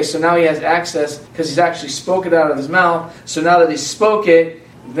like, okay, so now he has access because he's actually spoke it out of his mouth. So now that he spoke it,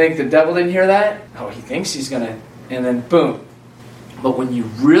 you think the devil didn't hear that? Oh, he thinks he's going to, and then boom. But when you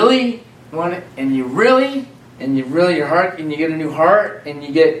really want it, and you really, your heart, and you get a new heart, and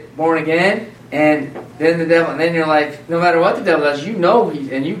you get born again, and then the devil, and then you're like, no matter what the devil does,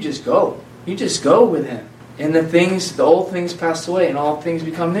 and you just go. You just go with him. And the old things pass away and all things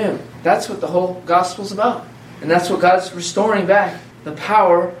become new. That's what the whole gospel's about. And that's what God's restoring back. The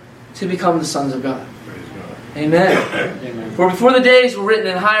power to become the sons of God. Praise God. Amen. Amen. For before the days were written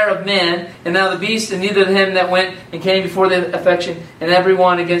in hire of man, and now the beast, and neither him that went and came before the affection, and every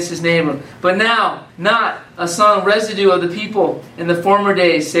one against his neighbor. But now, not a song residue of the people in the former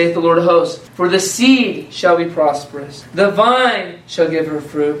days, saith the Lord of hosts. For the seed shall be prosperous. The vine shall give her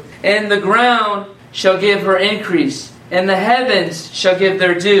fruit, and the ground shall give her increase, and the heavens shall give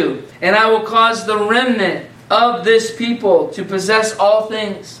their due. And I will cause the remnant of this people to possess all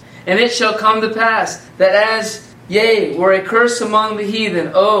things. And it shall come to pass that as, yea, were a curse among the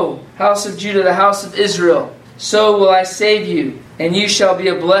heathen, O house of Judah, the house of Israel, so will I save you, and you shall be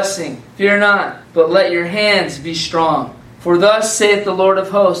a blessing. Fear not, but let your hands be strong. For thus saith the Lord of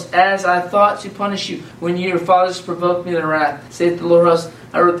hosts, as I thought to punish you when your fathers provoked me to wrath, saith the Lord of hosts,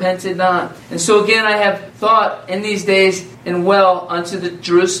 I repented not. And so again I have thought in these days and well unto the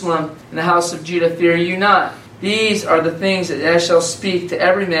Jerusalem and the house of Judah, fear you not. These are the things that I shall speak to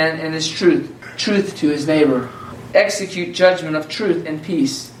every man in his truth to his neighbor. Execute judgment of truth and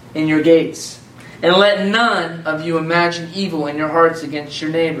peace in your gates. And let none of you imagine evil in your hearts against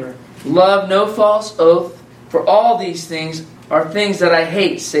your neighbor. Love no false oath, for all these things are things that I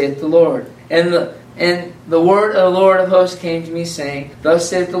hate, saith the Lord. And the word of the Lord of hosts came to me, saying, Thus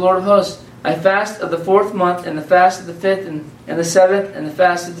saith the Lord of hosts, I fast of the 4th month, and the fast of the 5th, and the 7th, and the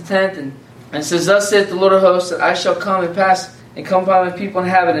fast of the 10th. And it says, Thus saith the Lord of hosts, that I shall come and pass, and come by my people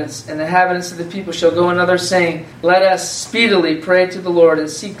inhabitants, and the inhabitants of the people shall go another, saying, Let us speedily pray to the Lord, and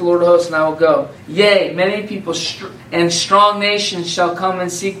seek the Lord of hosts, and I will go. Yea, many people and strong nations shall come and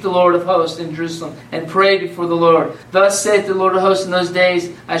seek the Lord of hosts in Jerusalem, and pray before the Lord. Thus saith the Lord of hosts, in those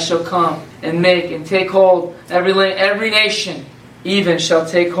days I shall come, and make, and take hold, every nation, even shall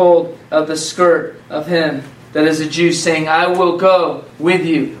take hold of the skirt of him that is a Jew, saying, I will go with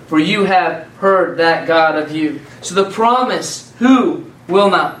you, for you have heard that God of you. So the promise, who will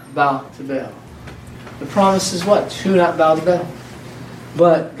not bow to Baal? The promise is what? Who not bow to Baal?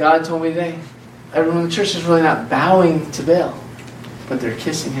 But God told me everyone in the church is really not bowing to Baal, but they're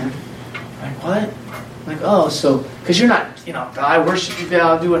kissing him. Like, what? Like, oh, so, because you're not, I worship you,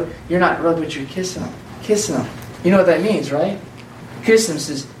 Baal, do it. You're not really, but you're kissing him. Kissing him. You know what that means, right? Kiss him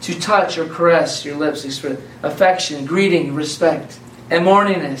says to touch or caress your lips, express affection, greeting, respect, and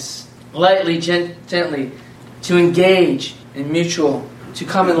morningness, lightly, gently, to engage in mutual, to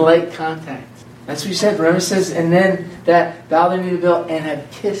come in light contact. That's what he said. Remember, it says, and then that bow the knee to Baal and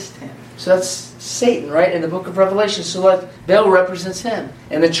have kissed him. So that's Satan, right? In the book of Revelation. So Baal represents him.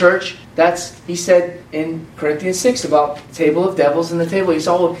 And the church, he said in Corinthians 6 about the table of devils and the table.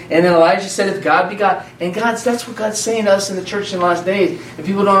 And then Elijah said, if God be God. And that's what God's saying to us in the church in the last days. And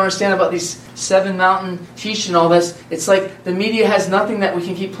people don't understand about these 7 mountain teaching and all this. It's like the media has nothing that we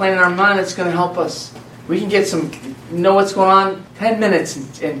can keep playing in our mind that's going to help us. We can get know what's going on 10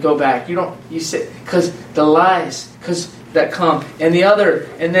 minutes and go back. You sit, because the lies, because that come. And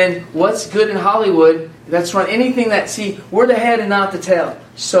then what's good in Hollywood, that's run anything we're the head and not the tail.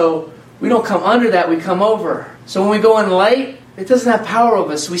 So we don't come under that, we come over. So when we go in light, it doesn't have power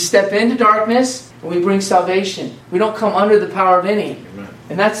over us. We step into darkness and we bring salvation. We don't come under the power of any. Amen.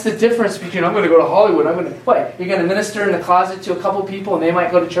 And that's the difference between, I'm going to go to Hollywood, what? You're going to minister in the closet to a couple people and they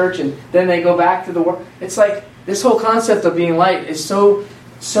might go to church and then they go back to the world. It's like this whole concept of being light is so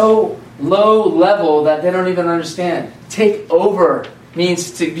low level that they don't even understand. Take over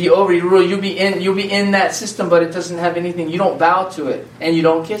means to be over. You'll be in that system, but it doesn't have anything. You don't bow to it and you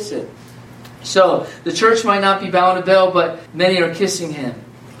don't kiss it. So the church might not be bowing to Baal, but many are kissing him.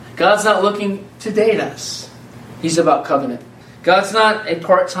 God's not looking to date us. He's about covenant. God's not a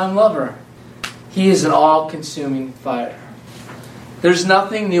part-time lover. He is an all-consuming fire. There's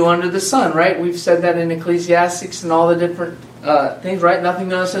nothing new under the sun, right? We've said that in Ecclesiastes and all the different things, right? Nothing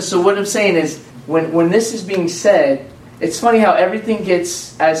new under the sun. So what I'm saying is, when this is being said, it's funny how everything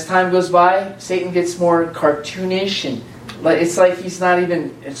gets, as time goes by, Satan gets more cartoonish, and it's like he's not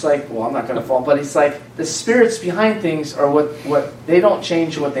even, it's like, well, I'm not going to fall, but it's like the spirits behind things are what they don't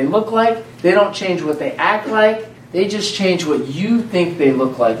change what they look like, they don't change what they act like, they just change what you think they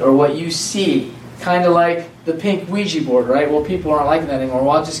look like or what you see. Kind of like the pink Ouija board, right? Well, people aren't liking that anymore.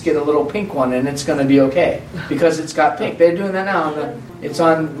 Well, I'll just get a little pink one and it's going to be okay because it's got pink. They're doing that now. It's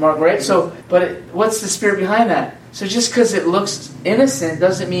on Margaret. So, what's the spirit behind that? So just because it looks innocent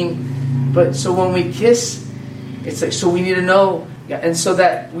doesn't mean. But so when we kiss, it's like, so we need to know, and so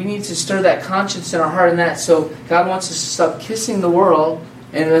that we need to stir that conscience in our heart, and that so God wants us to stop kissing the world.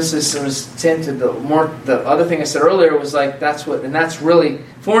 And this was tinted. The other thing I said earlier was like that's really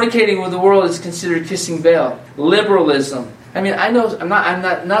fornicating with the world is considered kissing Baal. Liberalism. I mean, I'm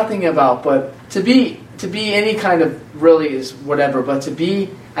not nothing about, but to be any kind of really is whatever. But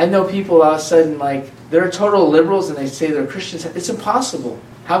I know people all of a sudden like they're total liberals and they say they're Christians. It's impossible.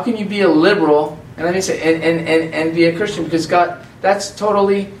 How can you be a liberal and let me say and be a Christian? Because God, that's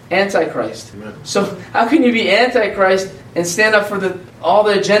totally Antichrist. Amen. So how can you be Antichrist and stand up for all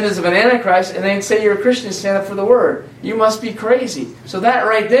the agendas of an Antichrist and then say you're a Christian and stand up for the Word? You must be crazy. So that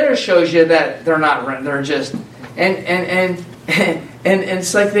right there shows you that they're just and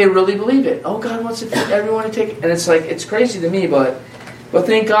it's like they really believe it. Oh, God wants everyone to take it. And it's like, it's crazy to me, but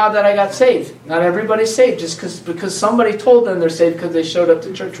thank God that I got saved. Not everybody's saved just because somebody told them they're saved because they showed up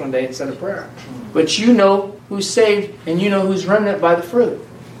to church one day and said a prayer. But you know who's saved and you know who's remnant by the fruit.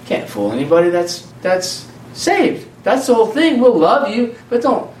 Can't fool anybody that's saved. That's the whole thing. We'll love you, but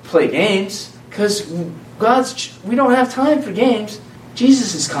don't play games. Because we don't have time for games.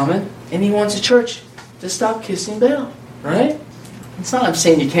 Jesus is coming, and He wants a church to stop kissing Baal. Right? It's not I'm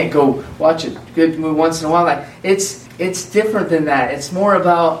saying you can't go watch a good movie once in a while. Like it's different than that. It's more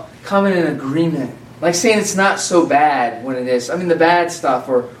about coming in agreement. Like saying it's not so bad when it is. I mean the bad stuff,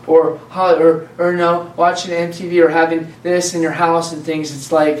 or no, watching MTV or having this in your house and things.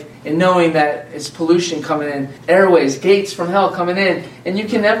 It's like, and knowing that it's pollution coming in, airways, gates from hell coming in, and you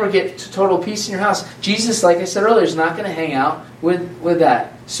can never get to total peace in your house. Jesus, like I said earlier, is not going to hang out with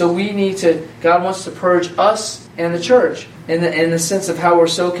that. So we need to. God wants to purge us and the church in the sense of how we're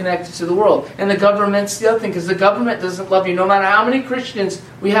so connected to the world. And the government's the other thing, because the government doesn't love you. No matter how many Christians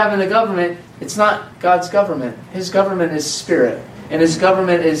we have in the government, it's not God's government. His government is spirit. And His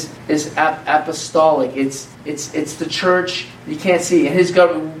government is apostolic. It's the church. You can't see. And His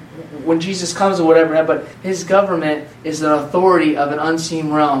government, when Jesus comes or whatever, but His government is an authority of an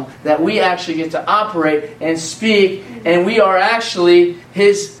unseen realm that we actually get to operate and speak, and we are actually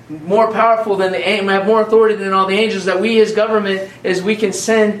His more powerful than the angels, have more authority than all the angels. That we, His government, is we can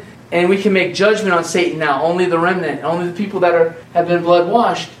send and we can make judgment on Satan now. Only the remnant, only the people that have been blood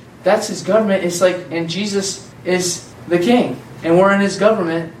washed. That's His government. It's like, and Jesus is the King, and we're in His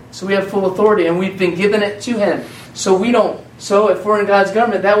government, so we have full authority, and we've been given it to Him. So we don't. So if we're in God's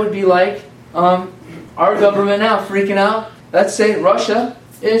government, that would be like our government now freaking out. Let's say Russia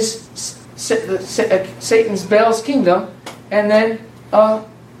is Satan's Baal's kingdom, and then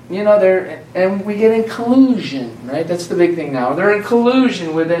and we get in collusion, right? That's the big thing now. They're in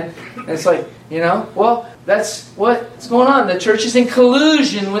collusion with it. And it's like, well, that's what's going on. The church is in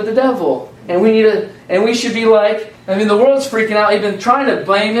collusion with the devil, and we should be like. I mean, the world's freaking out, even trying to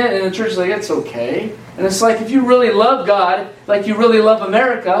blame it, and the church is like, it's okay. And it's like, if you really love God, like you really love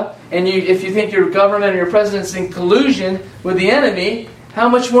America, and if you think your government and your president's in collusion with the enemy, how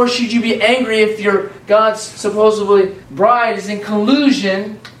much more should you be angry if your God's supposedly bride is in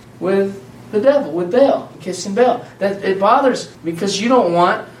collusion with the devil, with Baal, kissing Baal? That it bothers because you don't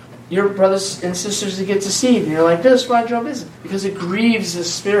want your brothers and sisters to get deceived. And you're like, this, mind your own business. Because it grieves the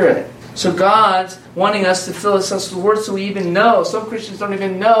Spirit. So God's wanting us to fill us with the Word so we even know. Some Christians don't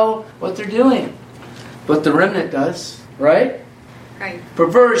even know what they're doing. But the remnant does. Right? Right.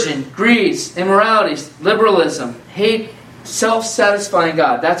 Perversion, greed, immoralities, liberalism, hate self-satisfying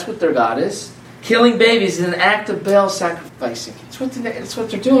God. That's what their God is. Killing babies is an act of Baal sacrificing. That's what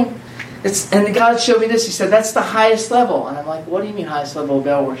they're doing. And God showed me this. He said, that's the highest level. And I'm like, what do you mean highest level of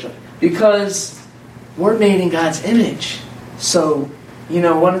Baal worship? Because we're made in God's image. So,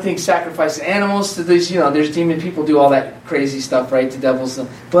 one of the things, sacrificing animals to these, there's demon people do all that crazy stuff, right? The devils.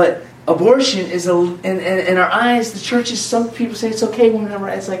 But abortion is, in our eyes, the churches, some people say it's okay, women have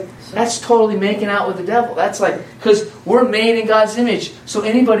rights. It's like, that's totally making out with the devil. That's like, because we're made in God's image. So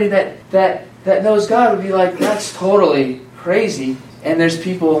anybody that knows God would be like, that's totally crazy. And there's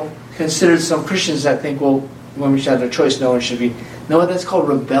people, considered some Christians, that think, well, women should have their choice, no one should be. No, that's called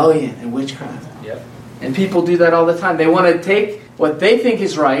rebellion and witchcraft. Yep. And people do that all the time. They want to take what they think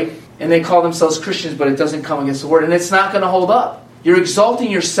is right, and they call themselves Christians, but it doesn't come against the Word. And it's not going to hold up. You're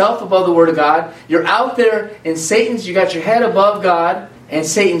exalting yourself above the Word of God. You're out there in Satan's, you got your head above God, and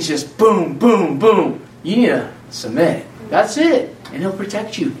Satan's just boom, boom, boom. You need to submit. That's it. And He'll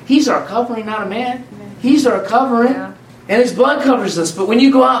protect you. He's our covering, not a man. He's our covering. Yeah. And His blood covers us. But when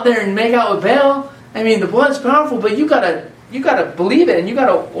you go out there and make out with Baal, the blood's powerful, but you gotta believe it, and you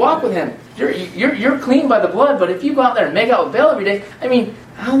gotta walk with Him. You're clean by the blood, but if you go out there and make out with Baal every day,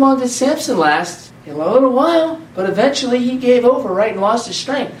 how long did Samson last? A little while, but eventually he gave over, right, and lost his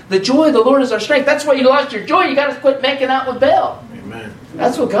strength. The joy of the Lord is our strength. That's why you lost your joy. You got to quit making out with Baal. Amen.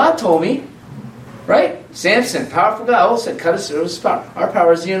 That's what God told me, right? Samson, powerful guy. Oh, said, cut us. It was power. Our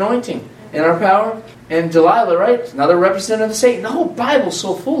power is the anointing, and our power. And Delilah, right? Another representative of Satan. The whole Bible's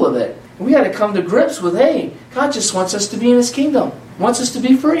so full of it. And we got to come to grips with, hey, God just wants us to be in His kingdom. Wants us to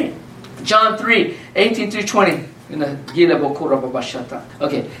be free. John 3:18-20.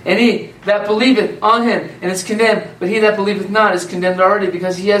 Okay, and he that believeth on Him and is condemned, but he that believeth not is condemned already,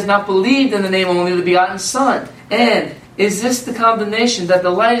 because he has not believed in the name only of the begotten Son. And is this the condemnation, that the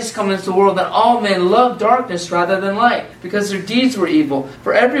light is come into the world, that all men love darkness rather than light, because their deeds were evil?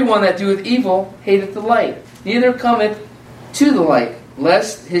 For everyone that doeth evil hateth the light, neither cometh to the light,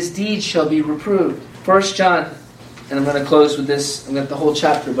 lest his deeds shall be reproved. 1 John, and I'm going to close with this. I'm going to the whole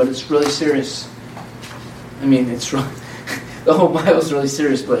chapter, but it's really serious. It's really, the whole Bible's really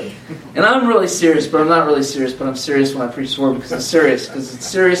serious, and I'm really serious, but I'm not really serious, but I'm serious when I preach the Word, because it's serious. Because it's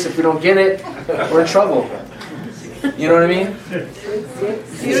serious. If we don't get it, we're in trouble. You know what I mean?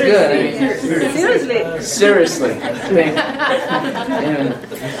 It's good. Seriously. Amen.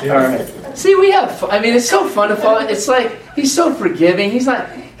 All right. See, we have fun. It's so fun to follow. It's like He's so forgiving. He's not.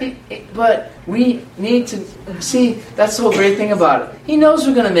 But we need to see. That's the whole great thing about it. He knows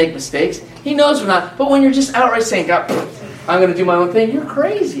we're going to make mistakes. He knows we're not. But when you're just outright saying, God, I'm going to do my own thing, you're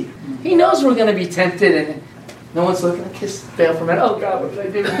crazy. He knows we're going to be tempted, and no one's looking to kiss Baal for a minute. Oh, God, what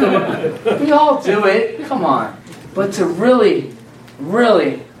did I do? We all do it. Come on. But to really,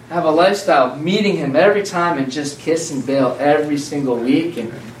 really have a lifestyle of meeting Him every time and just kissing Baal every single week,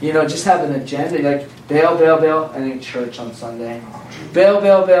 and just have an agenda like Baal, Baal, Baal, and then church on Sunday. Baal,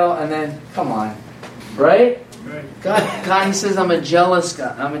 Baal, Baal, and then come on, right? God, He says, I'm a jealous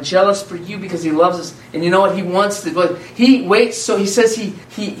God. I'm jealous for you because He loves us, and you know what? He wants to. But He waits. So He says the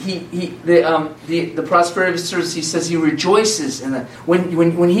prosperity of His service. He says He rejoices in that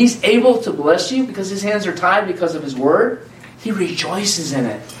when He's able to bless you because His hands are tied because of His word. He rejoices in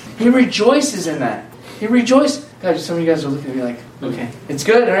it. He rejoices in that. He rejoices. God, some of you guys are looking at me like, okay, it's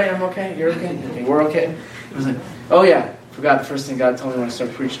good, all right? I'm okay. You're okay. Okay, we're okay. I was like, oh yeah. Forgot the first thing God told me when I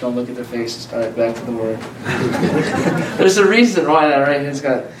started preaching. Don't look at their faces. All right, back to the Word. There's a reason why that, right? It's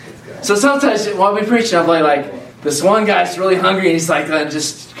got. So sometimes while we preach, I'm like this one guy's really hungry, and he's like,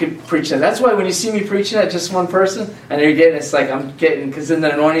 just keep preaching. That's why when you see me preaching at just one person, and you're getting, it's like I'm getting, because then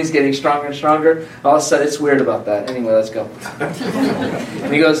the anointing's getting stronger and stronger. All of a sudden, it's weird about that. Anyway, let's go.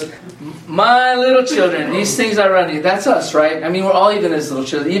 And he goes, my little children, these things I run to you. That's us, right? We're all even as little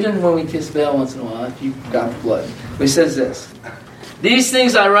children. Even when we kiss Baal once in a while, if you got blood. He says this. These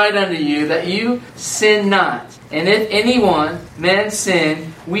things I write unto you, that you sin not. And if anyone, man,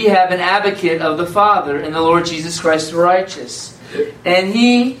 sin, we have an advocate of the Father in the Lord Jesus Christ the righteous. And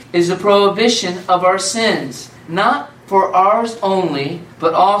He is a prohibition of our sins, not for ours only,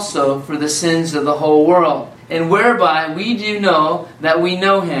 but also for the sins of the whole world. And whereby we do know that we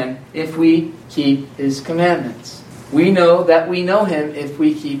know Him if we keep His commandments. We know that we know Him if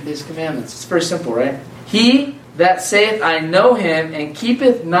we keep His commandments. It's very simple, right? He that saith, I know Him, and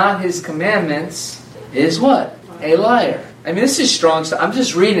keepeth not His commandments, is what? A liar. This is strong stuff. I'm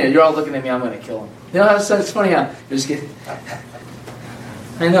just reading it. You're all looking at me. I'm going to kill him. You know how it's funny how you're just getting.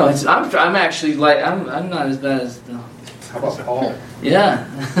 I know. I'm actually like I'm not as bad as. How about Paul? Yeah.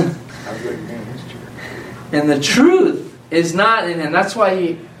 How good in his church. And the truth is not in him. That's why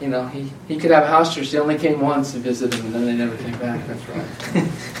he could have house church. They only came once to visit him, and then they never came back. That's right.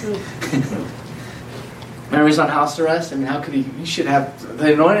 Remember, he's on house arrest. I mean, how could he? He should have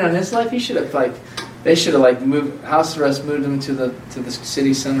the anointing on his life. He should have they should have moved house arrest, moved him to the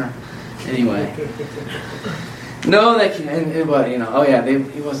city center. Anyway, no, they can.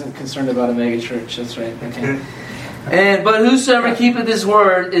 He wasn't concerned about a mega church. That's right. Okay. But whosoever keepeth his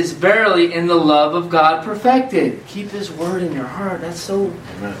word is verily in the love of God perfected. Keep his word in your heart. That's so...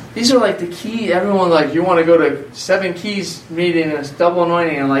 Amen. These are like the key. Everyone, you want to go to 7 Keys meeting and it's double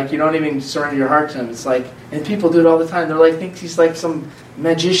anointing and you don't even surrender your heart to him. It's and people do it all the time. They're think he's like some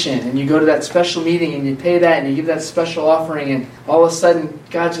magician, and you go to that special meeting and you pay that and you give that special offering, and all of a sudden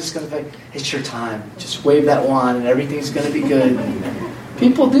God's just going to it's your time. Just wave that wand and everything's going to be good.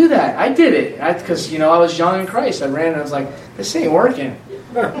 People do that. I did it because I was young in Christ. I ran and I was like, this ain't working.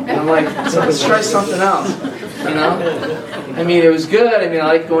 And I'm like, let's try something else. I mean, it was good. I mean, I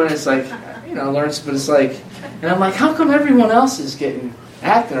like going. It's learn, but it's and I'm like, how come everyone else is getting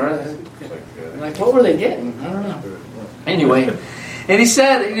acting? What were they getting? I don't know. Anyway, and he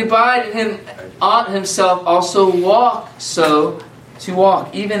said, he abide in him, ought himself also walk so to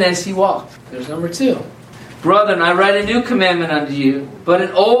walk, even as he walked. There's number 2. Brethren, I write a new commandment unto you, but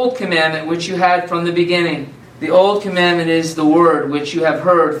an old commandment which you had from the beginning. The old commandment is the word which you have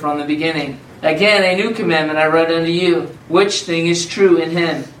heard from the beginning. Again, a new commandment I write unto you, which thing is true in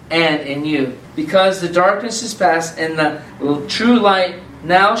him and in you. Because the darkness is past, and the true light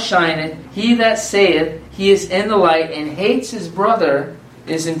now shineth. He that saith he is in the light, and hates his brother,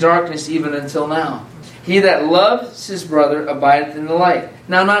 is in darkness even until now. He that loves his brother abideth in the light.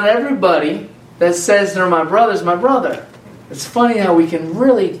 Now, not everybody that says they're my brother. It's funny how we can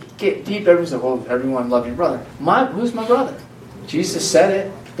really get deep. Everyone says, well, everyone love your brother. Who's my brother? Jesus said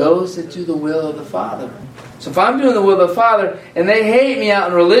it. Those that do the will of the Father. So if I'm doing the will of the Father, and they hate me out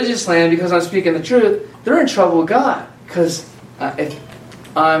in religious land because I'm speaking the truth, they're in trouble with God. Because if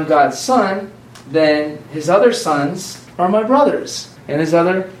I'm God's son, then his other sons are my brothers. And his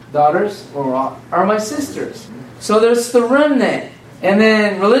other daughters are my sisters. So there's the remnant. And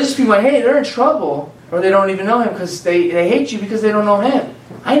then religious people are, hey, they're in trouble, or they don't even know him because they hate you because they don't know him.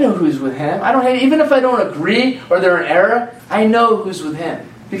 I know who's with him. I don't hate, even if I don't agree or they're in error, I know who's with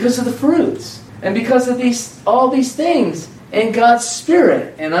him because of the fruits and because of all these things. And God's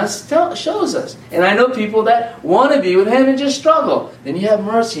Spirit in us shows us. And I know people that want to be with him and just struggle. Then you have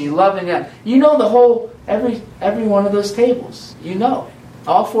mercy and you love him. You know the whole, every one of those tables. You know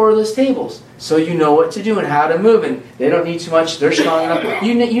all 4 of those tables. So you know what to do and how to move, and they don't need too much. They're strong enough.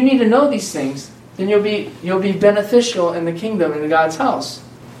 You need to know these things. Then you'll be beneficial in the kingdom, in God's house.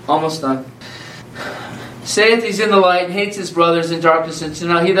 Almost done. Saith he's in the light, and hates his brothers in darkness. And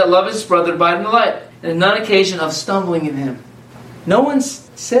now he that loveth his brother abide in the light, and none occasion of stumbling in him. No one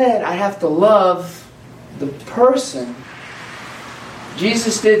said I have to love the person.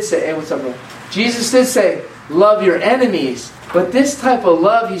 Jesus did say, hey, what's up, bro? Jesus did say, love your enemies. But this type of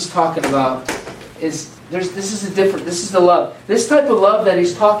love he's talking about this is the love. This type of love that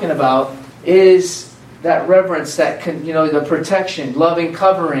he's talking about is that reverence, the protection, loving,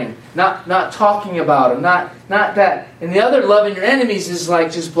 covering, not talking about them, not that. And the other, loving your enemies, is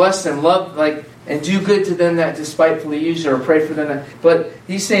just bless them, love, and do good to them that despitefully use you, or pray for them. But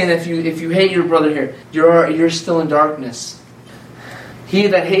he's saying if you hate your brother here, you're still in darkness. He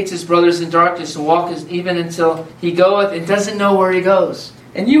that hates his brother is in darkness, and walketh even until he goeth and doesn't know where he goes.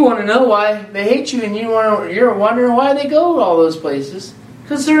 And you want to know why they hate you, and you're wondering why they go to all those places.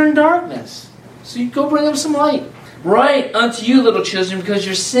 Because they're in darkness. So you go bring them some light. Write unto you, little children, because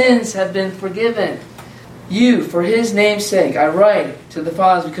your sins have been forgiven. You, for his name's sake, I write to the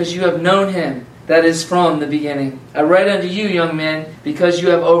fathers, because you have known him that is from the beginning. I write unto you, young men, because you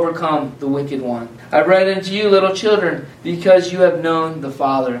have overcome the wicked one. I write unto you, little children, because you have known the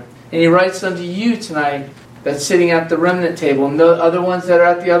Father. And he writes unto you tonight, that's sitting at the remnant table, and the other ones that are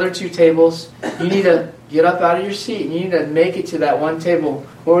at the other 2 tables, you need to get up out of your seat, and you need to make it to that one table.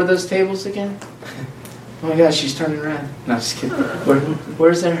 What were those tables again? Oh my gosh, she's turning around. No, just kidding.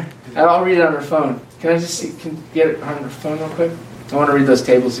 Where's there? I'll read it on her phone. Can I just see? Can get it on her phone real quick? I want to read those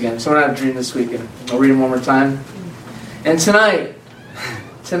tables again. Someone had a dream this week, and I'll read them one more time. And tonight,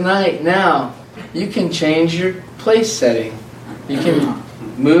 now, you can change your place setting. You can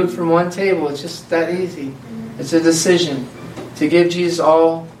move from one table. It's just that easy. It's a decision to give Jesus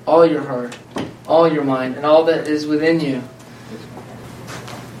all your heart, all your mind, and all that is within you.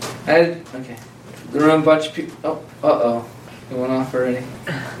 Okay. The room, bunch of people. Oh, uh-oh. It went off already.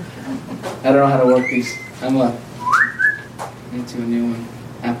 I don't know how to work these. I'm up. Into a new one.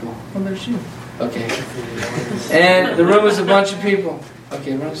 Apple. Oh, there's you. Okay. And the room is a bunch of people.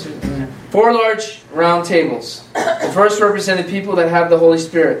 Okay, 4 large round tables. The first represented people that have the Holy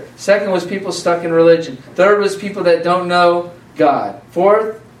Spirit. Second was people stuck in religion. Third was people that don't know God.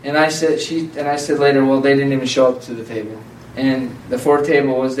 Fourth, and I said later, well, they didn't even show up to the table. And the fourth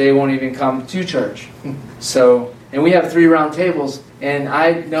table was they won't even come to church. So, and we have 3 round tables, and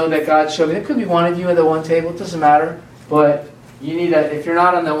I know that God showed me. It could be one of you at the one table. It doesn't matter, but you need if you're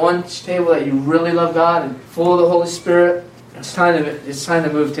not on the one table that you really love God and full of the Holy Spirit, it's time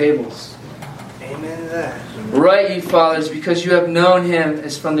to move tables. Amen to that. Right, you fathers, because you have known Him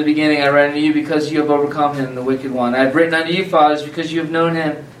as from the beginning. I write unto you because you have overcome him, the wicked one. I have written unto you, fathers, because you have known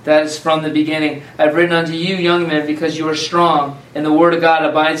Him that is from the beginning. I have written unto you, young men, because you are strong, and the word of God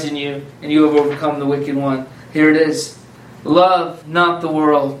abides in you, and you have overcome the wicked one. Here it is. Love not the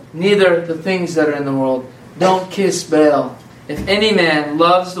world, neither the things that are in the world. Don't kiss Baal. If any man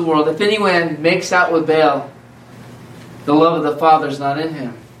loves the world, if any man makes out with Baal, the love of the Father is not in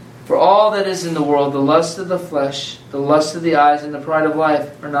him. For all that is in the world, the lust of the flesh, the lust of the eyes, and the pride of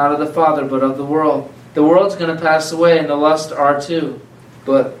life, are not of the Father, but of the world. The world's going to pass away, and the lust are too.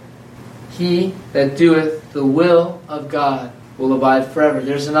 But he that doeth the will of God will abide forever.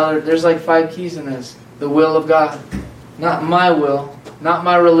 There's like 5 keys in this. The will of God. Not my will, not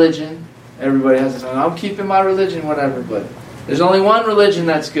my religion. Everybody has his own. I'm keeping my religion, whatever, but there's only one religion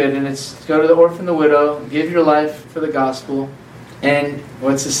that's good, and it's go to the orphan, the widow, give your life for the gospel. And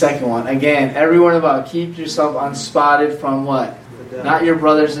what's the second one? Again, everyone about keep yourself unspotted from what? Not your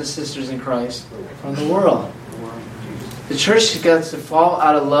brothers and sisters in Christ, from the world. The church has to fall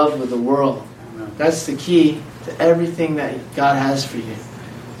out of love with the world. That's the key to everything that God has for you.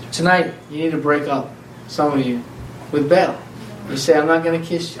 Tonight, you need to break up, some of you, with Baal. You say, I'm not going to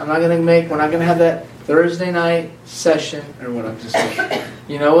kiss you. We're not going to have that Thursday night session, or what I'm just saying.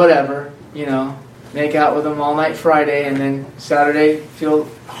 Whatever. Make out with them all night Friday, and then Saturday feel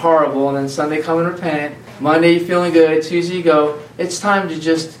horrible, and then Sunday come and repent. Monday you're feeling good. Tuesday you go. It's time to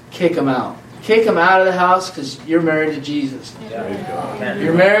just kick them out. Kick them out of the house because you're married to Jesus.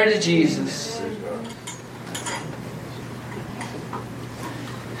 You're married to Jesus.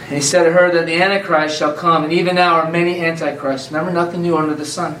 And he said to her that the Antichrist shall come, and even now are many Antichrists. Remember, nothing new under the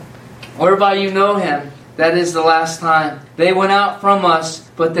sun. Whereby you know him, that is the last time. They went out from us,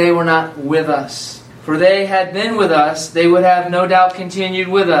 but they were not with us. For they had been with us, they would have no doubt continued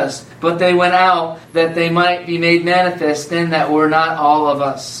with us. But they went out, that they might be made manifest, then that were not all of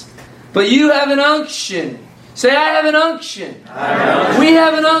us. But you have an unction. Say, I have an unction. We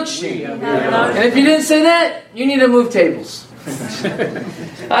have an unction. And if you didn't say that, you need to move tables.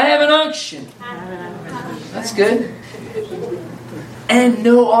 I have an unction. That's good. And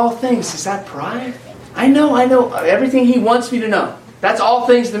know all things. Is that pride? I know everything He wants me to know. That's all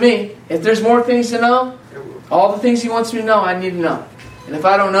things to me. If there's more things to know, all the things He wants me to know, I need to know. And if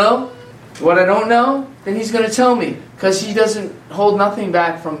I don't know what I don't know, then He's going to tell me. Because He doesn't hold nothing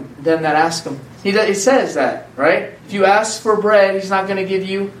back from them that ask Him. He says that, right? If you ask for bread, He's not going to give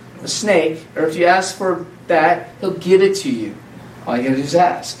you a snake. Or if you ask for that, He'll give it to you. All you got to do is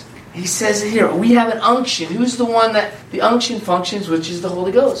ask. He says it here. We have an unction. Who's the one that the unction functions, which is the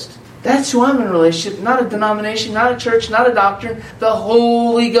Holy Ghost? That's who I'm in a relationship. Not a denomination, not a church, not a doctrine. The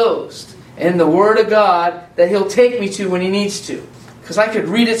Holy Ghost. And the Word of God that He'll take me to when He needs to. Because I could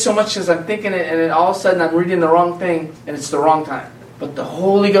read it so much as I'm thinking it, and then all of a sudden I'm reading the wrong thing, and it's the wrong time. But the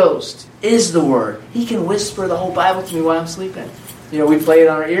Holy Ghost is the Word. He can whisper the whole Bible to me while I'm sleeping. We play it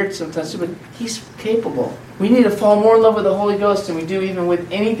on our ear sometimes, but He's capable. We need to fall more in love with the Holy Ghost than we do even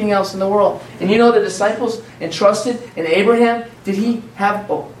with anything else in the world. And the disciples entrusted in Abraham, did he have...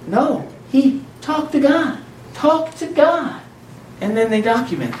 Oh, no. He talked to God. Talked to God. And then they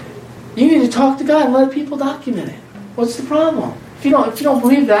documented it. You need to talk to God and let people document it. What's the problem? If you don't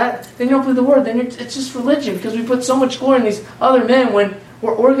believe that, then you don't believe the Word. Then it's just religion, because we put so much glory in these other men when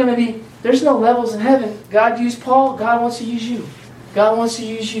we're going to be... There's no levels in heaven. God used Paul. God wants to use you. God wants to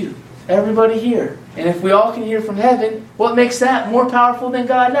use you. Everybody here. And if we all can hear from heaven, what makes that more powerful than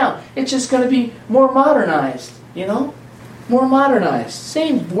God now? It's just going to be more modernized. More modernized.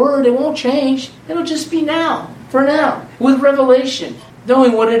 Same word. It won't change. It'll just be now. For now. With revelation.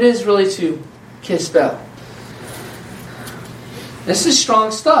 Knowing what it is really to kiss Baal. This is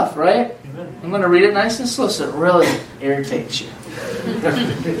strong stuff, right? I'm going to read it nice and slow so it really irritates you.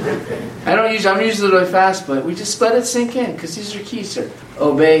 I'm usually really fast, but we just let it sink in, because these are keys to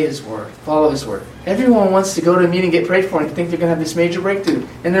obey His Word, follow His Word. Everyone wants to go to a meeting, get prayed for, and think they're going to have this major breakthrough,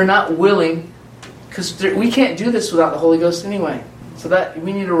 and they're not willing, because we can't do this without the Holy Ghost anyway. So that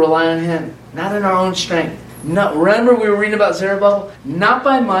we need to rely on Him, not in our own strength. No, remember we were reading about Zerubbabel? Not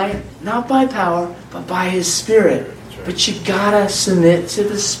by might, not by power, but by His Spirit. But you gotta submit to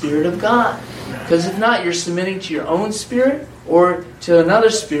the Spirit of God. Because if not, you're submitting to your own spirit, or to another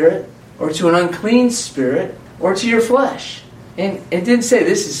spirit, or to an unclean spirit, or to your flesh. And it didn't say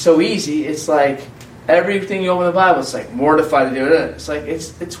this is so easy. It's like everything you open the Bible, it's like mortify to do it. It's like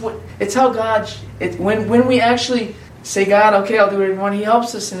it's how God. When we actually say, God, okay, I'll do whatever you want, He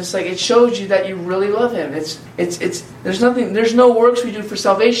helps us, and it's like it shows you that you really love Him. There's no works we do for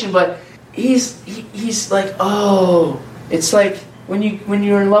salvation, but He's like, oh, it's like when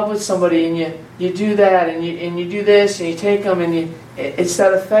you're in love with somebody and you do that and you do this and you take them and it's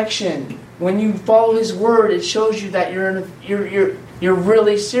that affection. When you follow His word, it shows you that you're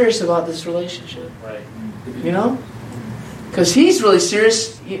really serious about this relationship. Right. You know, because He's really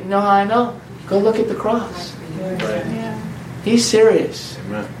serious. You know how I know? Go look at the cross. Right. Yeah. He's serious.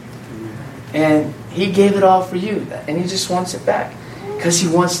 Amen. And He gave it all for you. And He just wants it back. Because He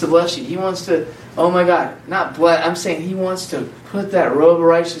wants to bless you. He wants to, oh my God, not bless. I'm saying He wants to put that robe of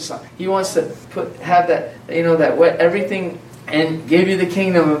righteousness on. He wants to have that, that wet everything and give you the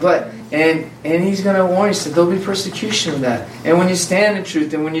kingdom. And He's going to warn you, so there'll be persecution with that. And when you stand in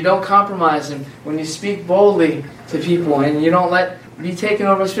truth and when you don't compromise and when you speak boldly to people and you don't be taken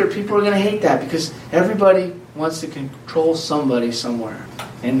over by the Spirit, people are going to hate that because everybody wants to control somebody somewhere.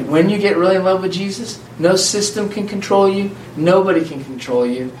 And when you get really in love with Jesus, no system can control you. Nobody can control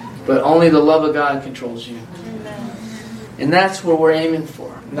you. But only the love of God controls you. Amen. And that's where we're aiming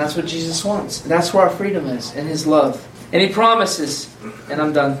for. And that's what Jesus wants. And that's where our freedom is, in His love. And He promises, and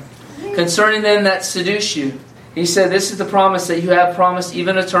I'm done, concerning them that seduce you. He said, this is the promise that you have promised,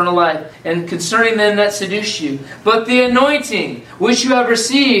 even eternal life. And concerning them that seduce you. But the anointing which you have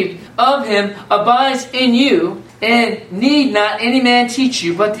received of Him abides in you, and need not any man teach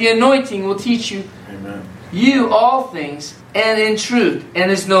you, but the anointing will teach you, Amen. You all things, and in truth,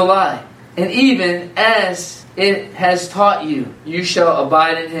 and is no lie. And even as it has taught you, you shall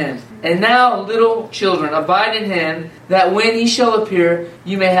abide in Him. And now, little children, abide in Him, that when He shall appear,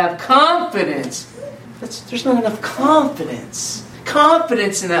 you may have confidence. There's not enough confidence.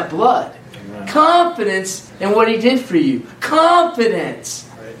 Confidence in that blood. Amen. Confidence in what He did for you. Confidence.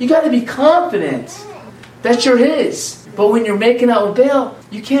 You got to be confident that you're His. But when you're making out with Baal,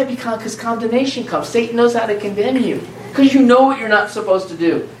 you can't be because condemnation comes. Satan knows how to condemn you. Because you know what you're not supposed to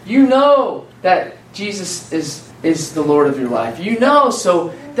do. You know that Jesus is the Lord of your life. You know,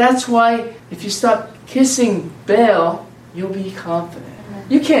 so that's why if you stop kissing Baal, you'll be confident.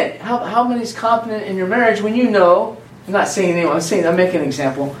 You can't. How many is confident in your marriage when you know? I'm not saying anyone. I'm making an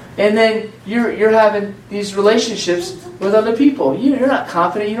example. And then you're having these relationships with other people. You're not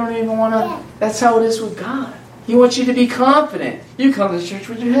confident. You don't even want to. That's how it is with God. He wants you to be confident. You come to church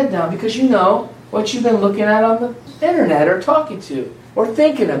with your head down because you know what you've been looking at on the internet or talking to or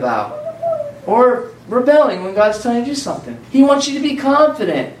thinking about or rebelling when God's telling you to do something. He wants you to be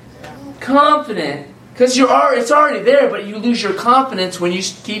confident. Confident. Because it's already there, but you lose your confidence when you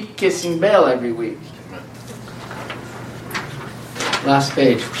keep kissing Baal every week. Last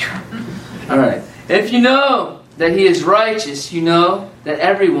page. All right. If you know that He is righteous, you know that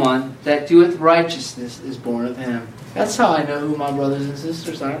everyone that doeth righteousness is born of Him. That's how I know who my brothers and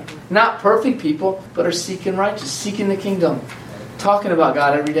sisters are. Not perfect people, but are seeking righteousness, seeking the kingdom, talking about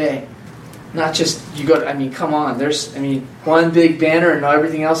God every day. Not just you go. Come on. There's one big banner and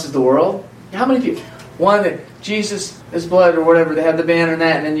everything else is the world. How many people? One that Jesus is blood or whatever, they have the banner and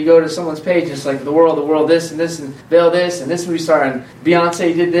that, and then you go to someone's page and it's like the world this, and Baal this, and this movie star, and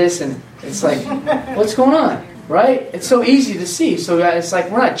Beyonce did this, and it's like, what's going on? Right? It's so easy to see. So it's like,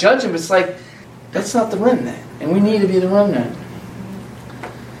 we're not judging, but it's like, that's not the remnant. And we need to be the remnant.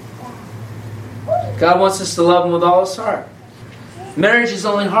 God wants us to love Him with all His heart. Marriage is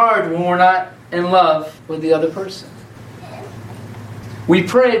only hard when we're not in love with the other person. We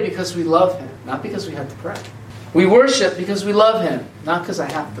pray because we love Him. Not because we have to pray. We worship because we love Him. Not because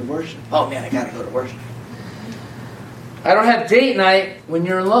I have to worship. Oh man, I got to go to worship. I don't have date night when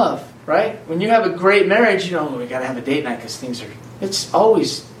you're in love, right? When you have a great marriage, we got to have a date night because it's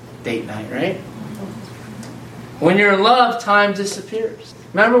always date night, right? When you're in love, time disappears.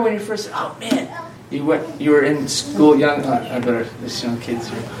 Remember when you first, oh man, you were in school, this young kid's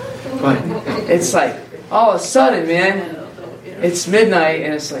here. But it's like, all of a sudden, man, it's midnight,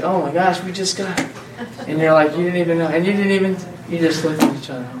 and it's like, oh my gosh, we just got... And you're like, you didn't even know. And you just looked at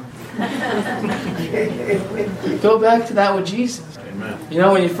each other. Go back to that with Jesus. Amen.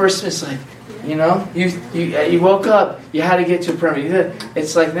 When you first, it's like, you woke up, you had to get to a prayer.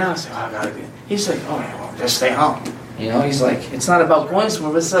 It's like now, it's like, oh, I gotta be. He's like, oh, well, just stay home. He's like, it's not about going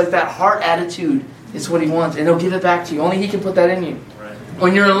somewhere, but it's like that heart attitude It's what He wants. And He'll give it back to you. Only He can put that in you. Right.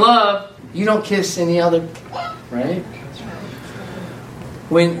 When you're in love, you don't kiss any other, right?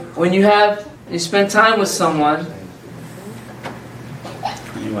 When you spend time with someone.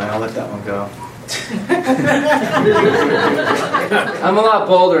 Anyway, I'll let that one go. I'm a lot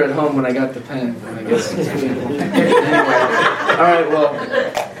bolder at home when I got the pen. I guess it's good. Anyway. All right, well,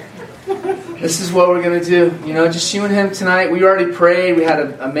 this is what we're going to do. Just you and Him tonight. We already prayed. We had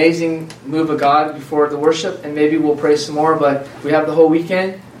an amazing move of God before the worship, and maybe we'll pray some more, but we have the whole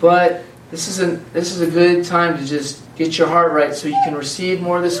weekend. But this is a good time to just get your heart right so you can receive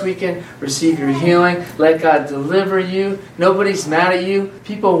more this weekend, receive your healing, let God deliver you. Nobody's mad at you.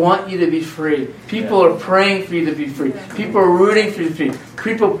 People want you to be free. People are praying for you to be free. People are rooting for you to be free.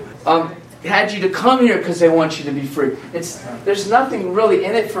 People had you to come here because they want you to be free. There's nothing really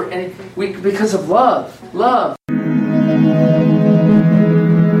in it for because of love. Love.